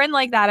needs a friend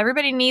like that.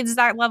 Everybody needs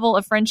that level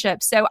of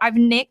friendship. So I've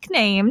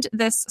nicknamed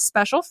this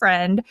special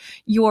friend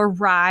your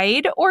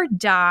ride or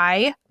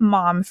die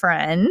mom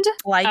friend.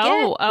 Like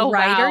ride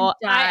wow. Or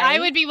die. I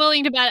would be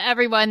willing to bet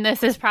everyone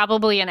this is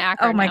probably an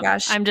acronym. Oh my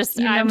gosh. I'm just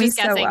guessing.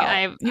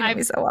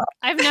 So well.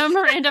 I've known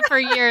Miranda for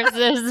years.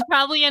 This is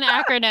probably an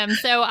acronym.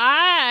 So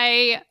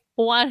I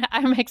What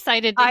I'm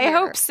excited to I hear.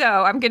 hope so.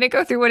 I'm going to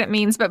go through what it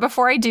means. But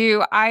before I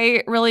do,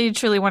 I really,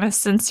 truly want to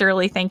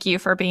sincerely thank you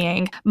for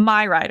being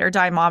my ride or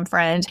die mom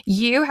friend.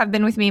 You have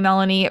been with me,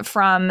 Melanie,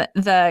 from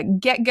the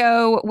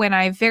get-go when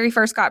I very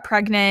first got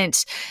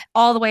pregnant,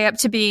 all the way up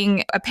to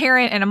being a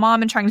parent and a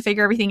mom and trying to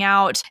figure everything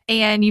out.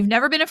 And you've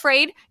never been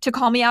afraid to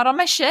call me out on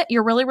my shit.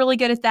 You're really, really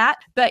good at that.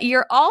 But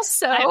you're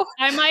also...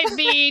 I might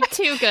be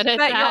too good at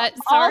that.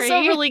 You're Sorry.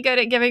 also really good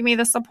at giving me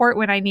the support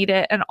when I need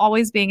it and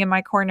always being in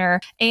my corner.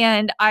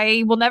 And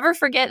I will never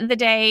forget the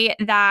day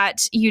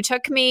that you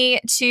took me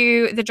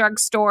to the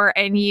drugstore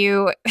and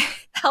you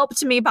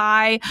helped me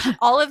buy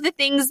all of the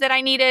things that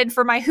I needed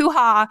for my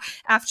hoo-ha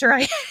after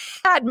I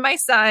had my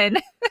son.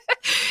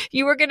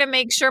 You were going to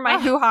make sure my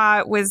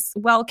hoo-ha was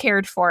well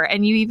cared for,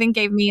 and you even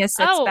gave me a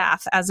sitz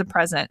bath as a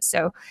present.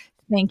 So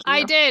thank you.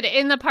 I did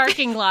in the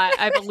parking lot,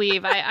 I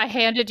believe. I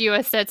handed you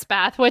a sitz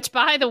bath, which,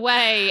 by the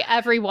way,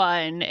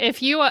 everyone,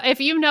 if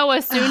you know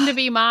a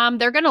soon-to-be mom,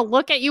 they're going to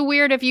look at you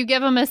weird if you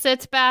give them a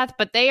sitz bath,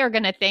 but they are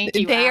going to thank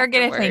you. They are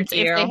going to thank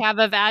you. If they have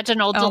a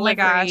vaginal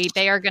delivery,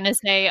 they are going to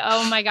say,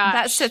 "Oh my gosh,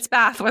 that sitz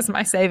bath was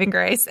my saving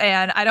grace."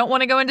 And I don't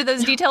want to go into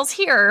those details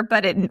here,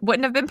 but it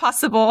wouldn't have been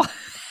possible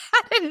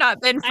had it not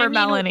been for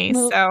Melanie.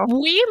 So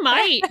we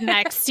might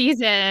next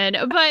season,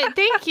 but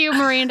thank you,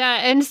 Miranda.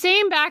 And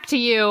same back to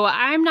you.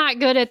 I'm not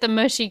good at the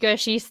mushy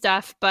gushy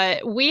stuff,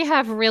 but we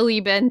have really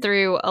been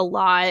through a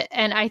lot.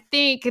 And I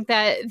think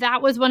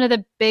that was one of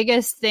the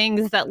biggest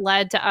things that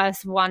led to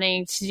us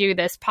wanting to do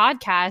this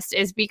podcast,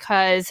 is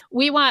because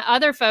we want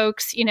other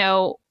folks,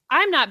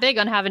 I'm not big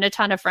on having a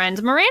ton of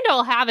friends. Miranda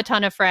will have a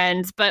ton of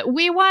friends, but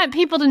we want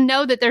people to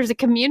know that there's a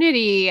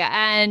community,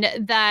 and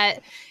that,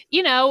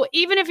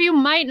 even if you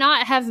might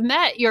not have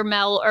met your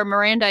Mel or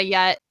Miranda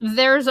yet,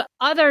 there's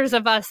others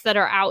of us that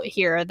are out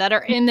here that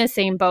are in the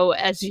same boat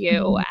as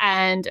you.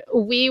 And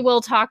we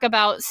will talk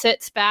about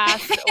sitz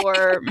baths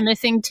or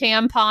missing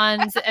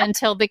tampons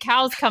until the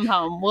cows come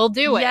home. We'll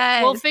do it.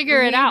 Yes, we'll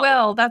figure it out. We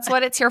will. That's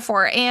what it's here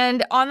for.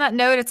 And on that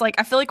note, it's like,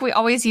 I feel like we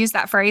always use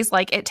that phrase,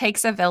 like, it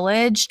takes a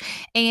village.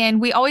 And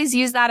we always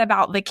use that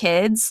about the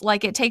kids.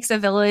 Like, it takes a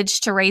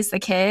village to raise the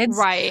kids.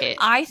 Right.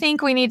 I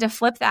think we need to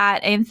flip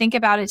that and think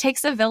about it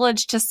takes a village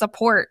to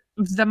support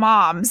the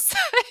moms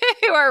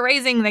who are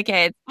raising the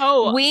kids.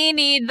 Oh, we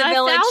need the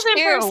village too.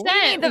 We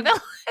need the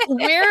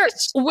village.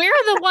 We're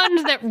the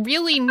ones that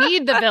really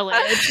need the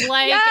village.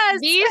 Like, yes.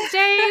 These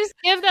days,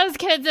 give those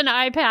kids an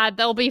iPad,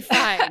 they'll be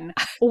fine.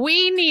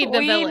 We need the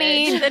village.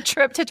 We need the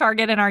trip to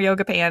Target in our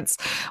yoga pants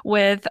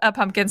with a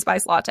pumpkin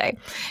spice latte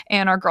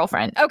and our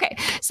girlfriend. Okay,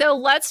 so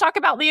let's talk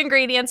about the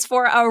ingredients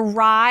for a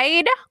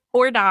ride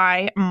or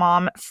die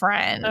mom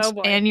friend. Oh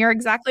boy. And you're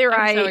exactly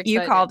right. So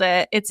you called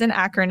it. It's an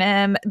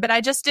acronym, but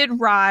I just did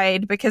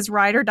ride because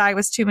ride or die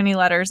was too many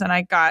letters and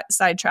I got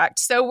sidetracked.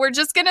 So we're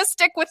just going to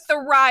stick with the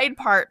ride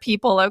part,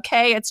 people.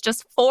 Okay. It's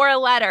just 4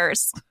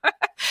 letters.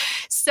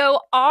 So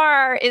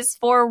R is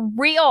for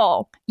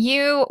real.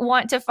 You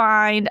want to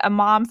find a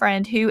mom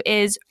friend who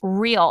is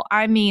real.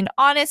 I mean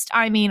honest.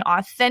 I mean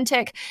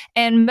authentic.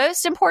 And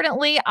most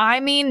importantly, I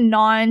mean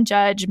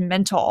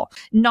non-judgmental.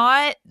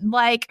 Not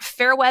like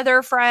fair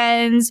weather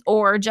friends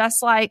or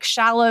just like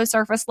shallow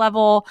surface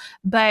level,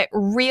 but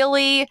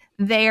really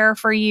there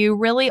for you,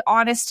 really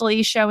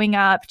honestly showing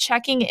up,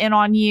 checking in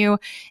on you,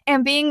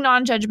 and being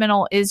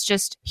non-judgmental is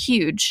just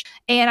huge.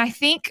 And I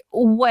think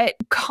what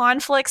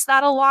conflicts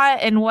that a lot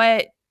and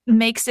what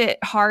makes it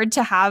hard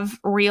to have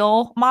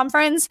real mom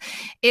friends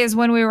is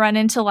when we run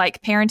into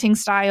like parenting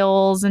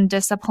styles and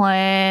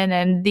discipline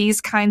and these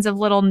kinds of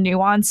little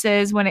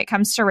nuances when it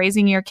comes to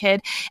raising your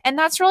kid. And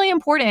that's really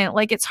important.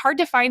 Like, it's hard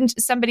to find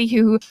somebody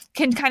who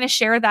can kind of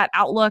share that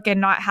outlook and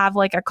not have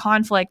like a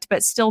conflict,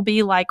 but still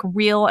be like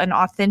real and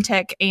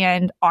authentic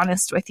and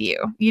honest with you.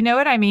 You know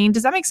what I mean?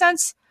 Does that make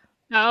sense?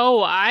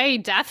 Oh, I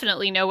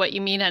definitely know what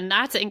you mean. And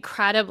that's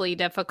incredibly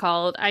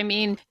difficult. I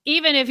mean,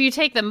 even if you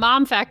take the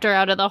mom factor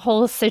out of the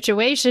whole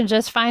situation,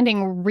 just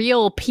finding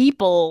real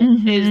people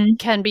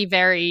can be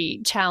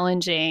very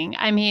challenging.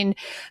 I mean,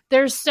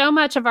 there's so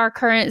much of our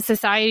current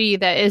society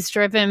that is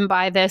driven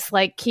by this,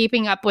 like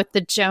keeping up with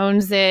the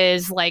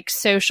Joneses, like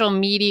social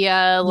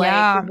media,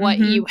 like what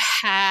you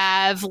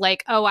have,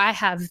 like, oh, I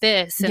have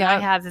this and I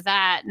have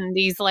that. And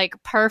these like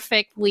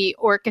perfectly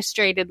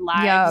orchestrated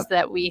lives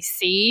that we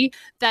see,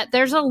 that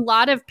there's a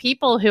lot of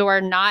people who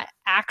are not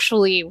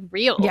actually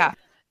real. Yeah.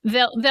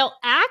 They'll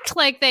act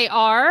like they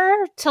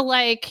are to,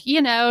 like,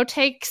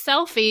 take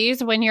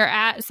selfies when you're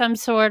at some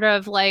sort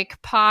of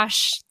like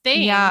posh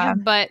thing,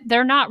 but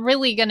they're not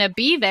really going to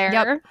be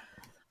there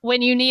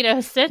when you need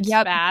a sitz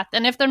bath.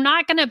 And if they're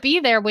not going to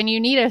be there when you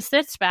need a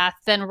sitz bath,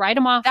 then write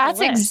them off. That's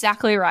the list.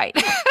 Exactly right.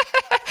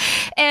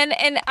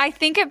 And I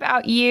think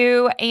about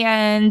you,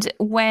 and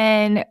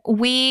when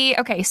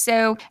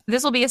so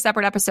this will be a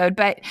separate episode,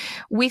 but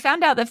we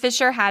found out that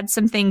Fisher had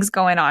some things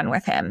going on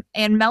with him.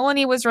 And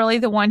Melanie was really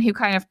the one who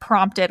kind of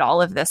prompted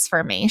all of this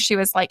for me. She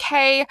was like,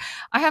 hey,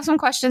 I have some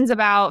questions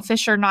about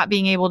Fisher not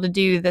being able to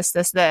do this.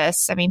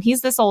 I mean,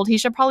 he's this old. He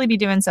should probably be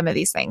doing some of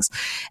these things.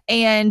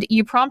 And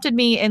you prompted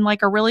me in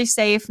like a really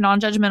safe,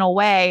 non-judgmental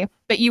way.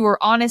 but you were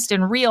honest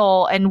and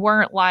real and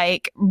weren't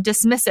like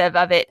dismissive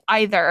of it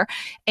either.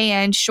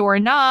 And sure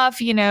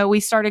enough, we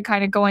started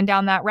kind of going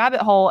down that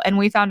rabbit hole, and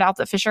we found out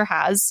that Fisher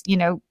has,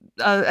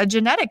 a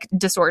genetic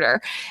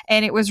disorder.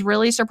 And it was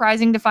really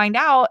surprising to find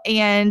out.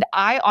 And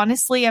I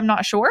honestly am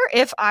not sure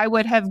if I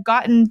would have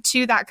gotten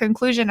to that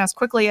conclusion as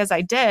quickly as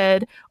I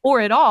did, or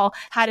at all,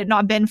 had it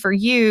not been for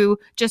you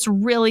just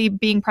really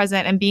being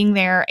present and being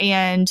there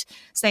and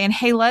saying,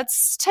 hey,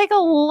 let's take a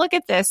look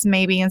at this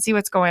maybe and see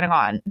what's going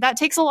on. That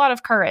takes a lot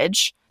of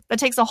courage. That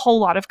takes a whole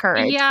lot of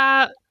courage.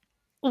 Yeah.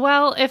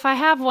 Well, if I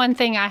have one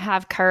thing, I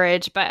have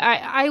courage. But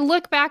I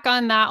look back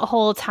on that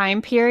whole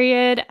time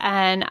period,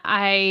 and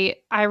I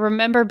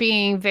remember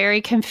being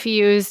very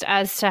confused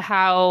as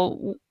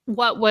to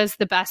what was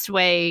the best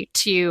way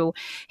to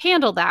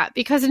handle that,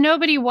 because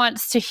nobody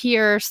wants to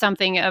hear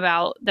something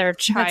about their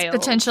child that's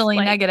potentially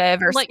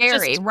negative or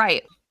scary,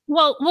 right?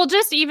 Well,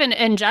 just even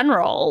in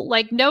general,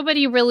 like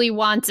nobody really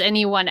wants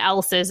anyone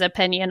else's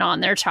opinion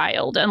on their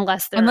child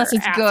unless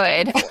it's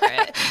good.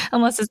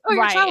 Unless it's,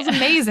 your child's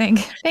amazing.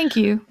 Thank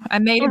you. I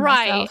made it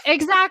myself.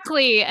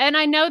 Exactly. And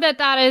I know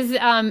that is,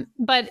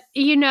 but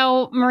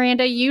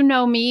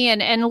Miranda, me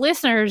and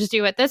listeners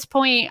do at this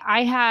point.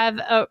 I have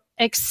a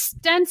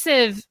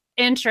extensive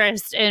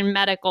interest in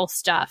medical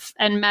stuff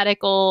and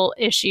medical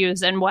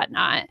issues and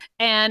whatnot,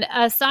 and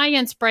a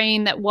science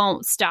brain that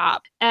won't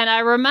stop. And I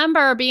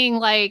remember being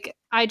like,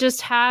 I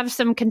just have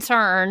some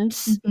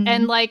concerns. Mm-hmm.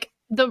 And like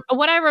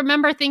what I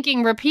remember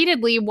thinking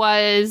repeatedly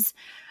was,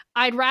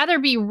 I'd rather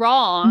be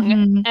wrong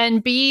mm-hmm.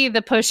 and be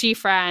the pushy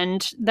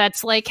friend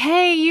that's like,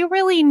 hey, you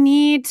really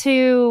need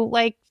to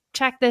like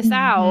check this mm-hmm.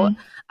 out.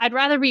 I'd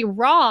rather be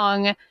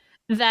wrong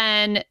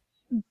than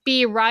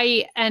be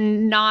right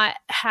and not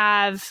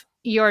have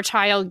your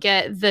child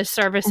get the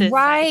services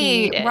that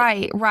he needed.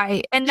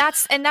 Right. And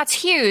that's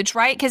huge,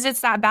 right? Because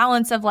it's that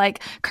balance of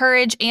like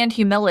courage and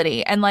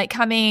humility and like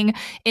coming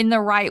in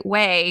the right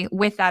way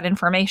with that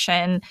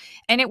information.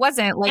 And it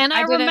wasn't like, and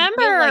I didn't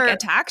remember feel like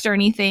attacked or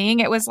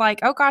anything. It was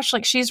like, oh gosh,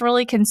 like she's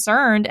really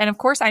concerned. And of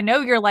course I know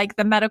you're like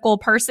the medical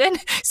person.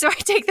 So I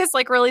take this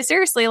like really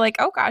seriously, like,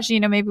 oh gosh,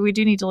 maybe we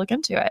do need to look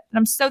into it. And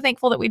I'm so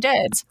thankful that we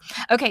did.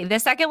 Okay. The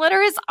second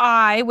letter is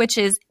I, which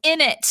is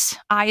in it.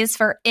 I is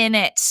for in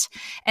it.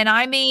 And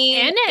I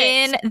mean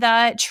in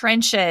the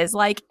trenches,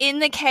 like in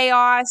the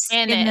chaos,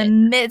 in the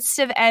midst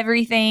of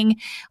everything.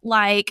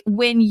 Like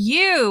when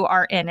you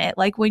are in it,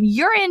 like when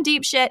you're in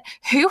deep shit,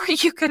 who are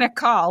you going to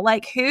call?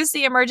 Like who's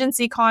the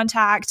emergency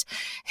contact?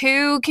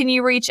 Who can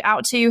you reach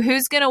out to?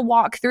 Who's going to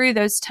walk through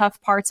those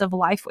tough parts of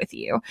life with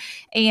you?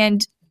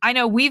 And I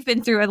know we've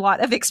been through a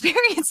lot of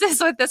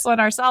experiences with this one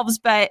ourselves,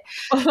 but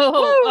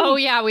oh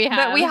yeah, we have.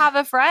 But we have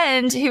a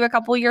friend who a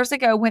couple years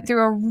ago went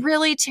through a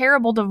really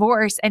terrible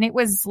divorce, and it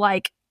was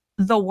like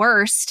the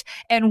worst.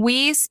 And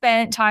we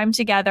spent time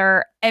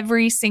together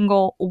every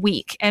single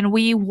week, and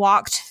we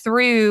walked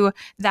through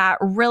that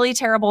really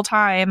terrible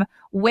time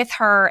with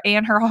her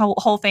and her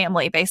whole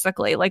family,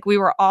 basically. Like we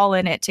were all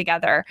in it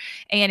together.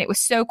 And it was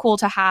so cool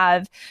to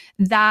have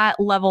that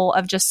level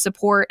of just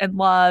support and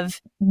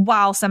love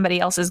while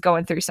somebody else is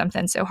going through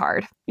something so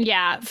hard.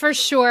 Yeah, for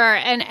sure.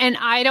 And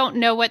I don't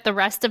know what the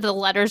rest of the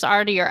letters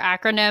are to your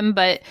acronym,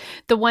 but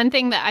the one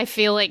thing that I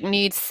feel like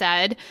needs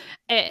said,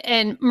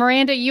 and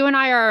Miranda, you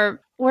and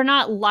we're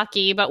not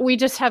lucky, but we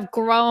just have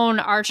grown.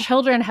 Our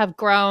children have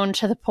grown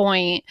to the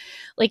point,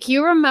 like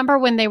you remember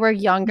when they were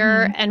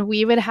younger mm-hmm. and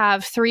we would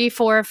have 3,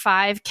 4,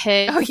 5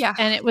 kids. Oh yeah.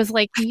 And it was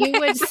like, you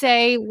would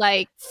say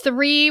like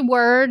 3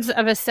 words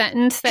of a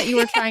sentence that you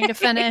were trying to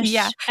finish.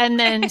 Yeah. And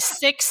then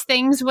 6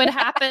 things would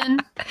happen.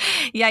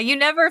 Yeah. You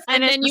never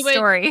finished the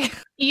story.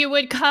 You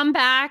would come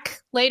back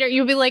later.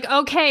 You'd be like,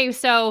 okay,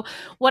 so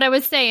what I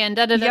was saying,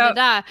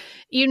 da.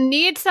 You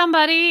need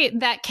somebody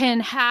that can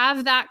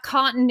have that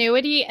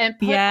continuity and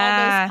put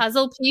all those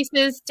puzzle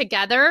pieces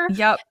together.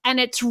 Yep. And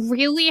it's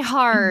really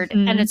hard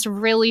mm-hmm. and it's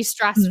really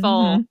stressful,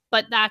 mm-hmm.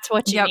 but that's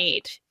what you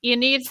need. You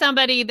need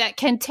somebody that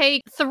can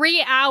take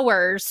 3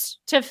 hours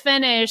to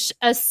finish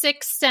a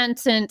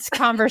 6-sentence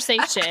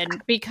conversation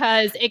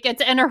because it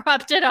gets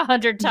interrupted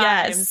 100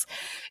 times.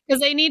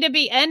 Because they need to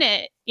be in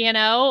it,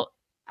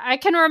 I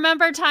can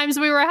remember times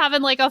we were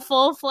having like a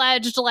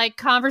full-fledged like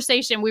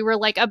conversation. We were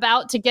like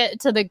about to get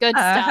to the good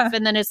stuff.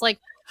 And then it's like,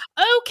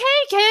 okay,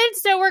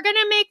 kids, so we're going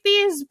to make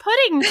these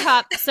pudding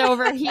cups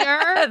over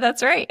here.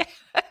 That's right.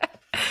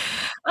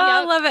 Oh, yep.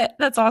 I love it.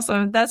 That's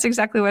awesome. That's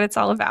exactly what it's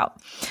all about.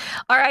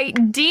 All right.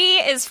 D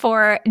is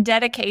for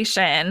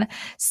dedication.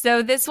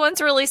 So this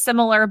one's really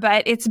similar,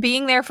 but it's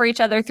being there for each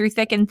other through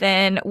thick and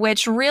thin,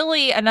 which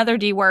really, another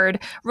D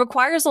word,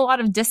 requires a lot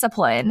of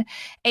discipline.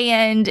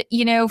 And,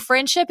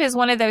 friendship is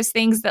one of those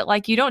things that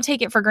like you don't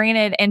take it for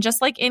granted. And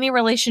just like any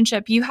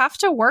relationship, you have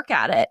to work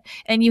at it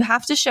and you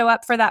have to show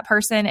up for that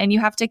person and you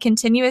have to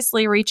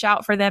continuously reach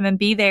out for them and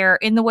be there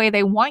in the way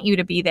they want you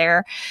to be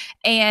there.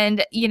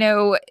 And,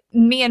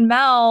 me and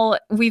Mel, Mel,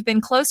 we've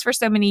been close for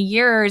so many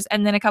years.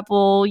 And then a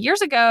couple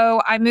years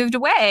ago, I moved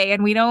away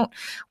and we don't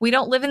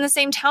live in the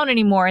same town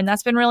anymore. And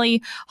that's been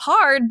really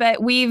hard,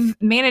 but we've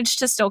managed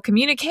to still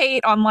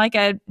communicate on like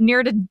a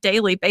near to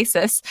daily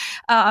basis.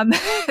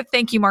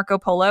 Thank you, Marco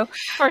Polo.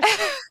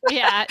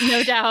 Yeah,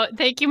 no doubt.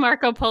 Thank you,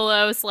 Marco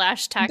Polo /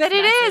 text. But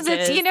it is.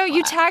 It's,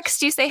 you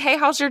text, you say, hey,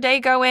 how's your day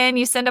going?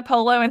 You send a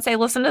polo and say,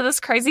 listen to this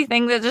crazy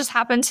thing that just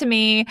happened to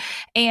me.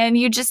 And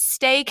you just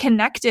stay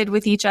connected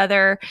with each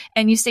other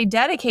and you stay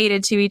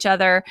dedicated to each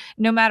other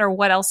no matter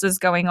what else is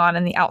going on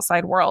in the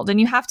outside world. And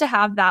you have to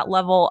have that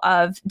level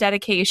of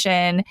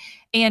dedication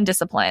and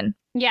discipline.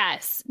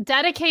 Yes,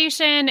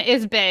 dedication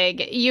is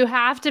big. You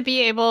have to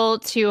be able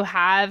to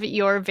have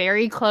your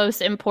very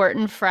close,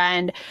 important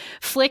friend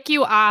flick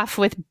you off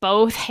with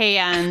both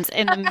hands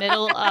in the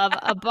middle of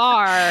a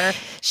bar.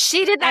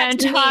 She did that and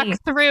to talk me.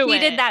 through She it.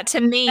 did that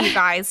to me, you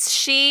guys.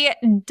 She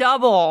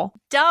double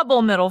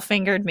middle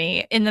fingered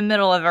me in the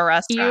middle of a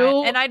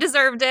restaurant. And I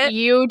deserved it.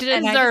 You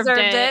deserved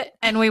it.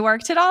 And we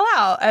worked it all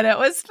out. And it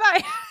was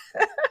fine.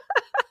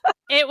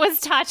 It was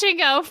touch and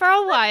go for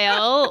a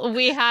while.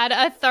 We had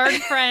a third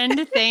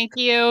friend. Thank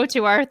you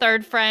to our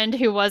third friend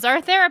who was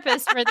our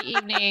therapist for the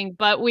evening,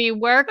 but we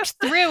worked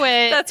through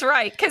it. That's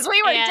right, because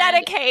we were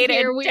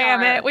dedicated.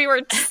 Damn it. We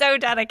were so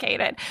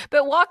dedicated.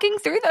 But walking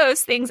through those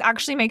things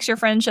actually makes your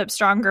friendship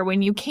stronger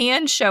when you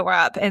can show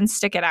up and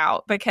stick it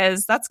out,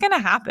 because that's going to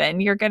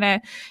happen. You're going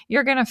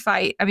to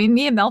fight. I mean,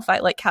 me and Mel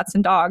fight like cats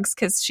and dogs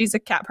because she's a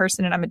cat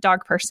person and I'm a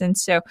dog person.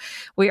 So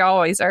we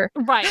always are.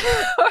 Right.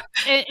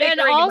 and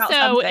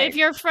also, if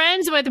you're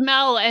friends with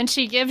Mel and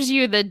she gives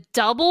you the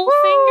double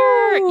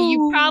finger,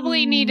 you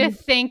probably need to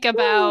think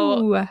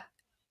about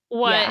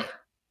what's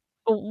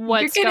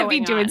you're going to be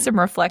doing some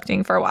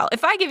reflecting for a while.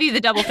 If I give you the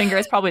double finger,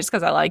 it's probably just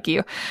because I like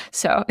you.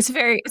 So it's a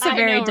very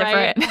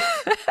different. Right?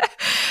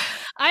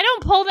 I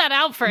don't pull that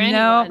out for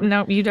anyone.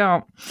 No, you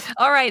don't.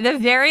 All right. The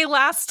very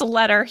last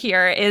letter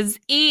here is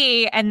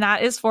E, and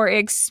that is for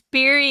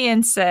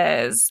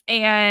experiences.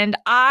 And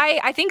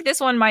I think this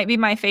one might be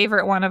my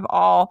favorite one of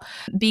all,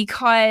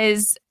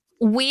 because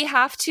we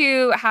have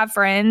to have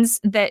friends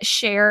that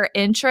share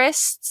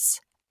interests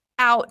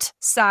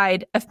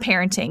outside of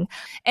parenting.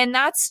 And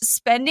that's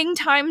spending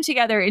time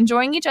together,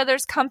 enjoying each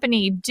other's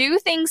company, do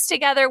things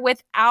together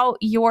without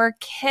your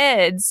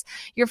kids.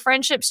 Your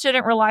friendships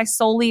shouldn't rely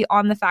solely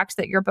on the fact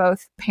that you're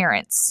both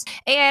parents.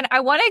 And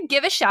I want to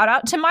give a shout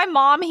out to my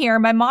mom here.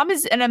 My mom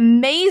is an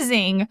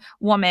amazing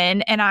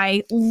woman and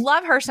I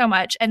love her so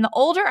much. And the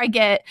older I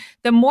get,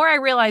 the more I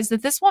realize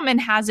that this woman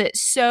has it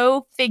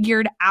so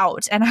figured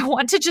out. And I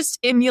want to just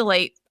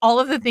emulate all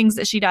of the things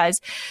that she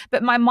does.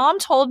 But my mom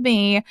told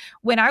me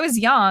when I was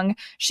young,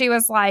 she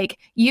was like,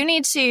 you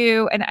need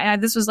to,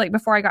 and this was like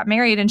before I got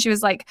married. And she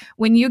was like,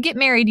 when you get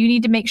married, you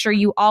need to make sure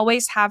you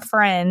always have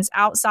friends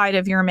outside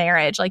of your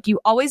marriage. Like you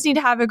always need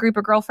to have a group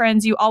of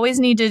girlfriends. You always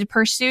need to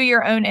pursue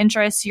your own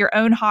interests, your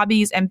own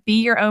hobbies, and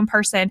be your own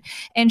person.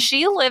 And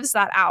she lives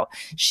that out.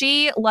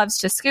 She loves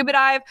to scuba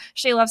dive.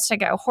 She loves to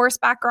go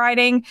horseback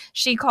riding.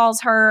 She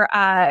calls her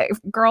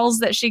girls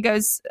that she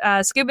goes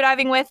scuba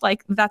diving with,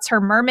 like that's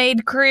her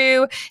mermaid crew.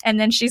 And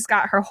then she's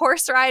got her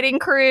horse riding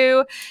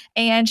crew,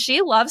 and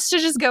she loves to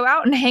just go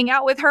out and hang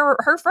out with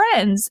her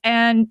friends.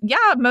 And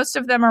yeah, most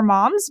of them are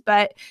moms,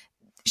 but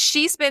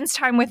she spends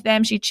time with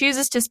them. She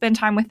chooses to spend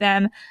time with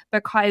them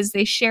because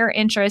they share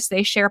interests,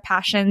 they share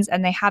passions,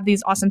 and they have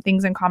these awesome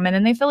things in common,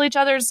 and they fill each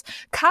other's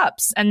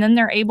cups. And then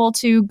they're able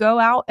to go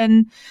out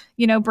and,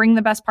 bring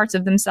the best parts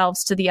of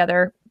themselves to the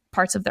other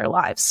parts of their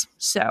lives.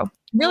 So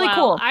really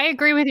cool. I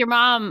agree with your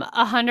mom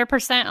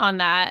 100% on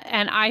that.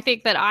 And I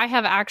think that I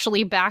have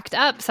actually backed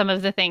up some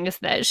of the things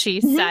that she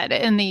said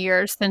in the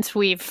years since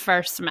we've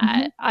first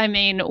met. I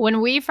mean,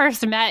 when we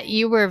first met,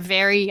 you were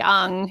very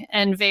young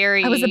and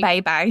I was a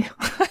baby.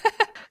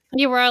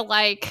 You were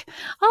like,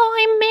 oh,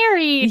 I'm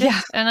married.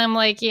 Yeah. And I'm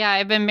like, yeah,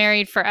 I've been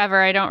married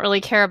forever. I don't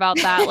really care about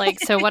that. Like,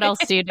 so what else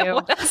do you do?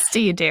 What else do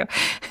you do?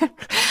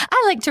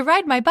 I like to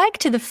ride my bike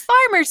to the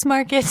farmer's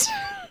market.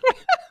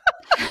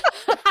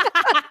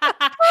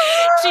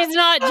 She's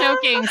not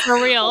joking, for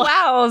real.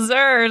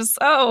 Wowzers.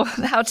 Oh,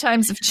 how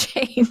times have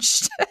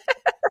changed.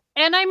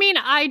 And I mean,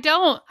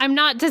 I'm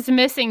not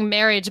dismissing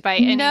marriage by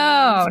any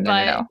means,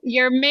 but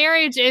your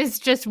marriage is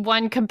just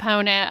one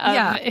component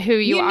of who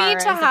you are. You need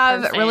to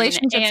have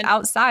relationships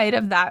outside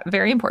of that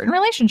very important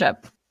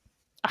relationship.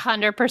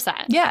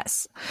 100%.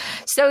 Yes.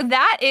 So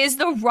that is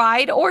the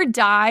ride or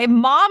die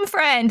mom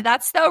friend.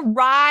 That's the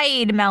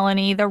ride,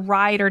 Melanie, the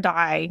ride or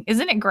die.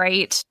 Isn't it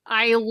great?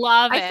 I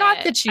love it. I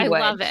thought that you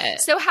would. I love it.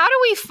 So how do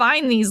we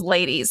find these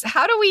ladies?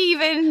 How do we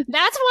even...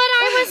 That's what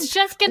I was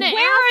just going to ask you.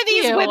 Where are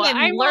these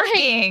women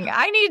lurking?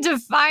 I need to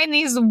find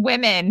these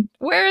women.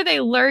 Where are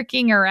they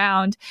lurking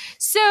around?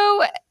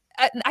 So...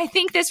 I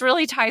think this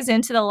really ties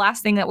into the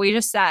last thing that we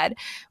just said.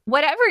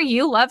 Whatever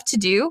you love to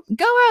do,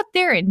 go out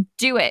there and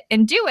do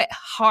it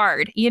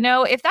hard. You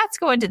know, if that's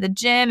going to the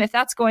gym, if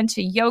that's going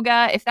to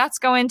yoga, if that's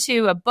going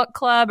to a book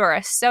club or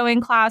a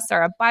sewing class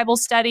or a Bible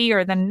study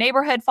or the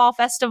neighborhood fall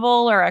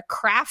festival or a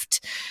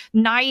craft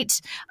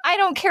night, I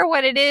don't care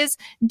what it is.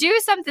 Do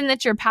something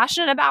that you're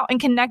passionate about and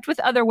connect with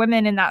other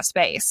women in that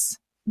space.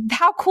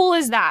 How cool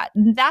is that?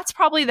 That's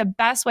probably the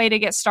best way to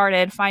get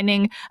started,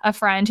 finding a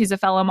friend who's a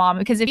fellow mom,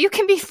 because if you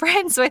can be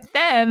friends with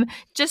them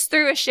just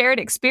through a shared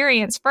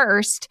experience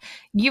first,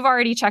 you've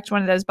already checked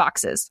one of those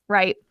boxes,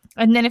 right?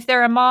 And then if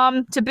they're a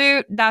mom to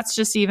boot, that's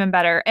just even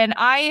better. And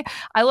I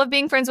love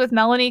being friends with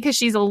Melanie because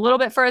she's a little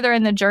bit further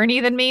in the journey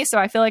than me. So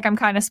I feel like I'm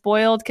kind of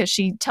spoiled because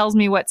she tells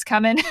me what's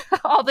coming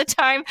all the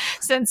time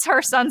since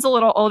her son's a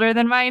little older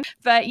than mine.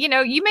 But, you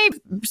know, you may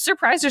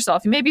surprise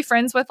yourself. You may be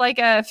friends with like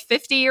a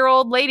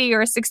 50-year-old lady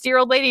or a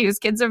 60-year-old lady whose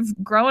kids have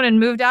grown and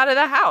moved out of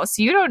the house.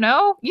 You don't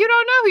know. You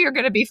don't know who you're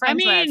going to be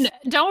friends with.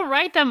 Don't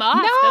write them off.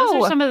 No.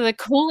 Those are some of the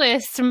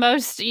coolest,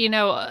 most, you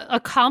know,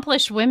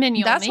 accomplished women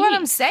you'll That's meet. what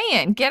I'm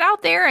saying. Get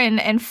out there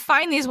and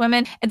find these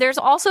women. There's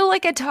also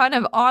like a ton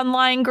of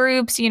online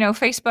groups, you know,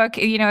 Facebook,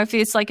 you know, if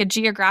it's like a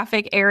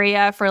geographic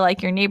area for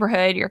like your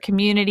neighborhood, your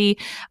community,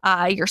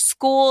 your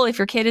school, if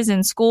your kid is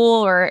in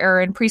school or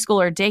in preschool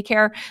or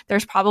daycare,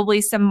 there's probably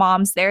some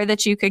moms there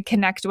that you could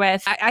connect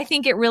with. I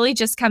think it really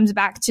just comes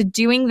back to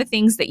doing the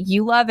things that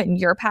you love and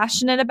you're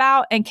passionate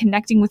about and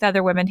connecting with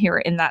other women who are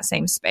in that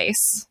same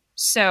space.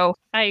 So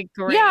I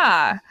agree.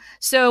 Yeah.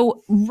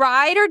 So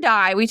ride or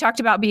die. We talked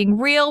about being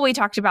real. We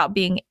talked about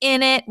being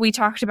in it. We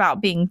talked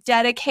about being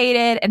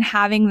dedicated and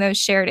having those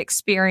shared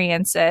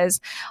experiences.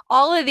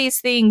 All of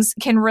these things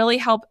can really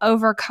help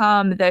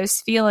overcome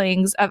those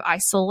feelings of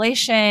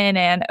isolation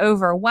and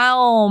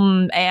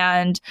overwhelm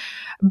and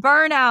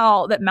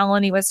burnout that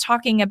Melanie was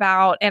talking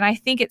about. And I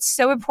think it's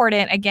so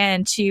important,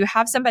 again, to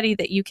have somebody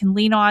that you can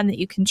lean on, that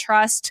you can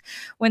trust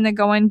when the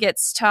going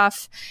gets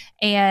tough,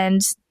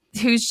 and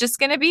who's just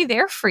going to be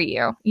there for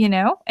you, you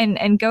know,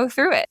 and go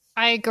through it.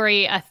 I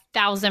agree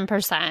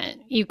 1,000%.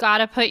 You got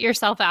to put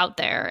yourself out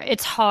there.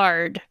 It's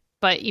hard,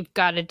 but you've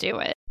got to do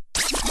it.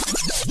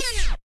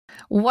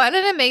 What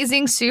an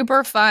amazing,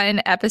 super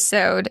fun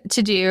episode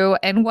to do.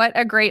 And what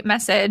a great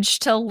message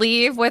to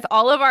leave with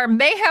all of our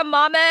Mayhem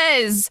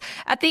Mamas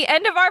at the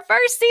end of our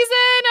first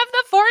season of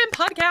the Foreign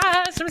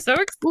Podcast. I'm so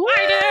excited. Woo!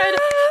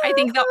 I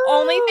think the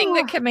only thing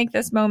that could make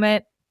this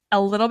moment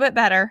a little bit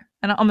better,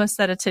 and I almost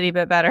said a titty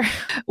bit better,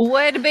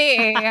 would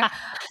be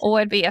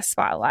a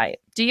spotlight.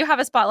 Do you have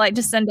a spotlight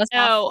to send us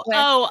off with?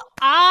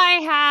 I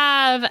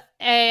have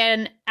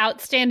an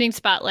outstanding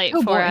spotlight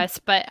for us,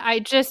 but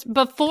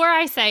before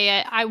I say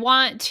it, I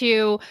want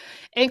to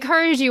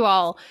encourage you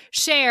all,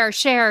 share.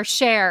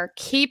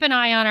 Keep an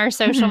eye on our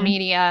social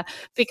media,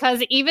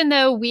 because even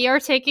though we are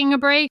taking a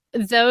break,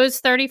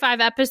 those 35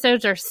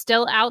 episodes are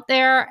still out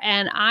there.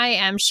 And I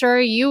am sure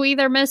you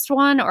either missed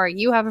one or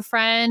you have a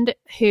friend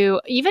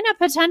who, even a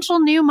potential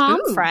new mom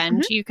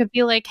friend, you could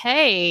be like,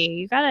 hey,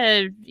 you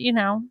gotta,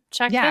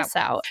 check this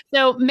out.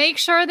 So make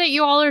sure that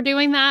you all are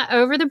doing that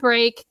over the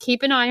break.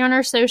 Keep an eye on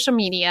our social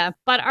media.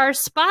 But our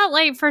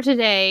spotlight for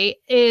today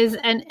is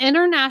an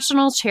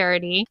international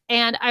charity.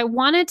 And I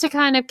wanted to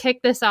kind of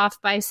kick this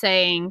off by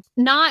saying,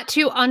 not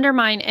to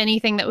undermine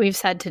anything that we've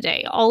said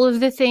today. All of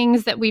the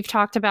things that we've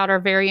talked about are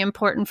very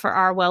important for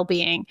our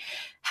well-being.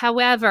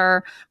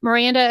 However,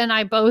 Miranda and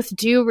I both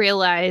do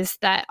realize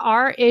that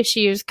our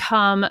issues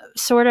come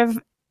sort of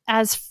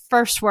as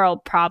first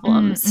world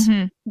problems.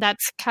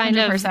 That's kind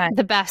 100%. Of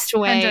the best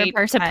way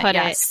to put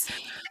it.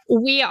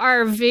 We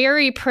are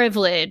very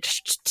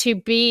privileged to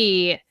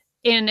be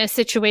in a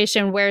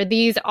situation where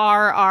these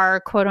are our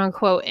quote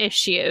unquote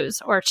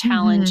issues or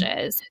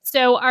challenges.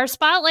 So our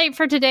spotlight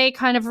for today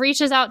kind of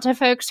reaches out to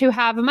folks who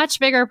have much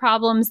bigger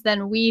problems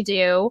than we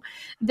do.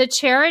 The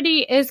charity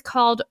is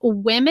called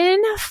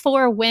Women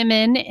for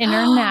Women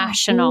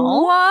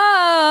International. Whoa,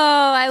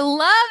 I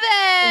love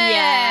it.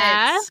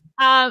 Yeah.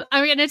 I'm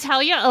going to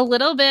tell you a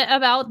little bit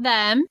about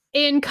them.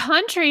 In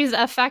countries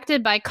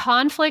affected by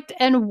conflict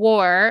and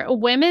war,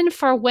 Women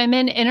for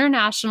Women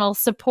International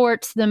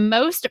supports the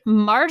most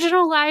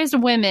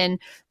marginalized women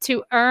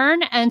to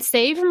earn and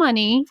save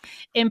money,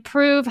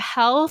 improve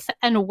health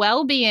and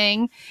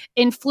well-being,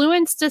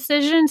 influence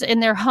decisions in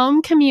their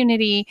home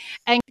community,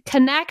 and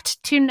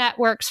connect to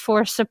networks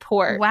for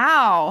support.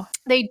 Wow.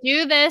 They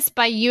do this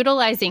by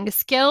utilizing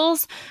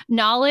skills,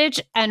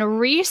 knowledge, and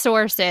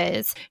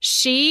resources.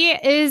 She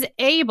is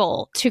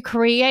able to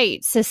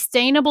create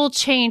sustainable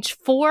change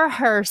for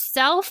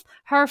herself,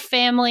 her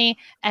family,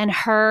 and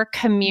her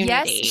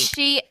community. Yes,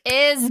 she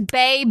is,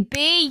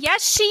 baby.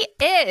 Yes, she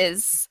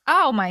is.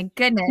 Oh, my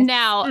goodness.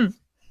 Now,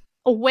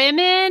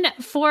 Women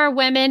for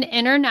Women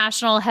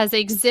International has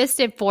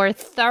existed for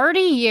 30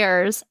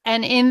 years,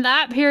 and in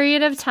that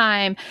period of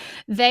time,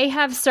 they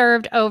have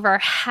served over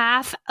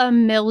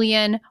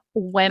 500,000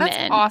 women.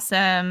 That's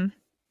awesome.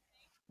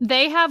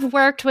 They have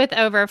worked with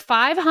over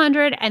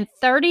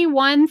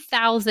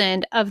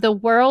 531,000 of the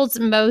world's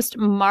most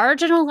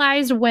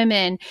marginalized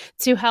women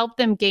to help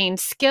them gain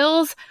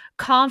skills,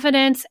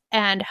 confidence,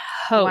 and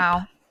hope.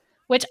 Wow.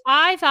 Which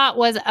I thought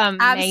was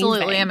amazing.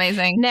 Absolutely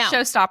amazing. Now,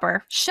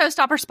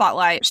 Showstopper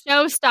spotlight.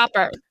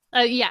 Showstopper.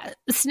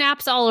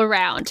 Snaps all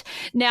around.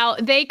 Now,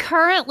 they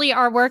currently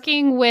are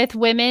working with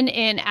women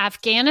in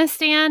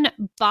Afghanistan,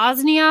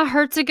 Bosnia,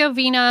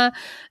 Herzegovina,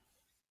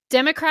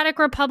 Democratic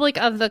Republic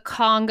of the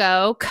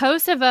Congo,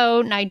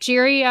 Kosovo,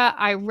 Nigeria,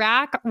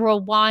 Iraq,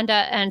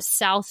 Rwanda, and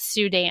South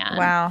Sudan.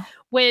 Wow.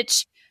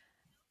 Which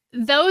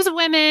those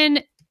women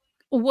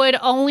would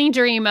only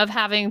dream of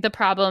having the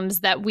problems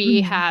that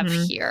we have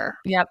here.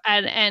 Yep.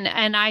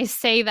 And I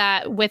say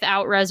that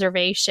without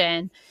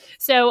reservation.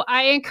 So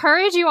I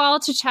encourage you all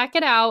to check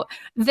it out.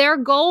 Their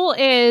goal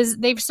is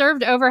they've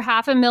served over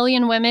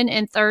 500,000 women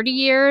in 30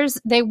 years.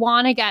 They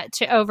want to get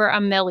to over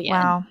 1 million.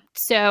 Wow.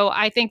 So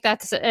I think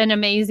that's an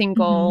amazing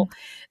goal.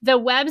 The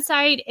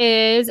website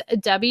is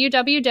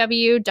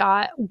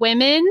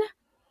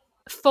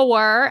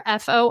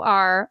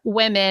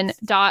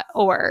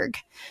women.org.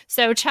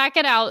 So check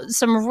it out.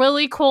 Some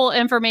really cool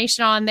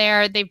information on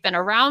there. They've been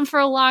around for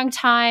a long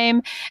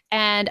time.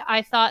 And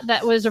I thought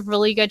that was a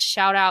really good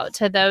shout out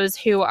to those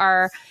who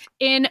are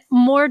in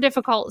more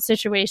difficult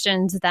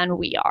situations than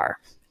we are.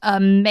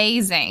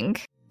 Amazing.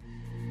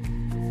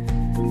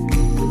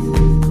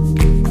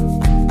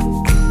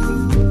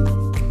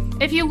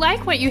 If you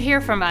like what you hear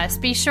from us,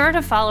 be sure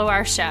to follow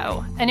our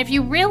show. And if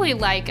you really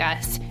like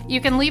us, you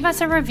can leave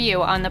us a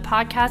review on the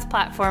podcast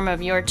platform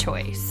of your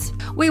choice.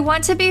 We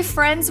want to be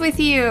friends with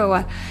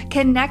you.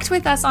 Connect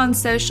with us on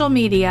social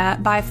media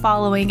by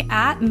following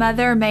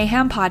 @Mother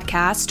Mayhem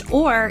Podcast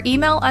or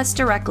email us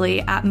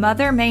directly at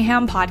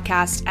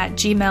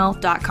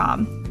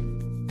mothermayhempodcast@gmail.com.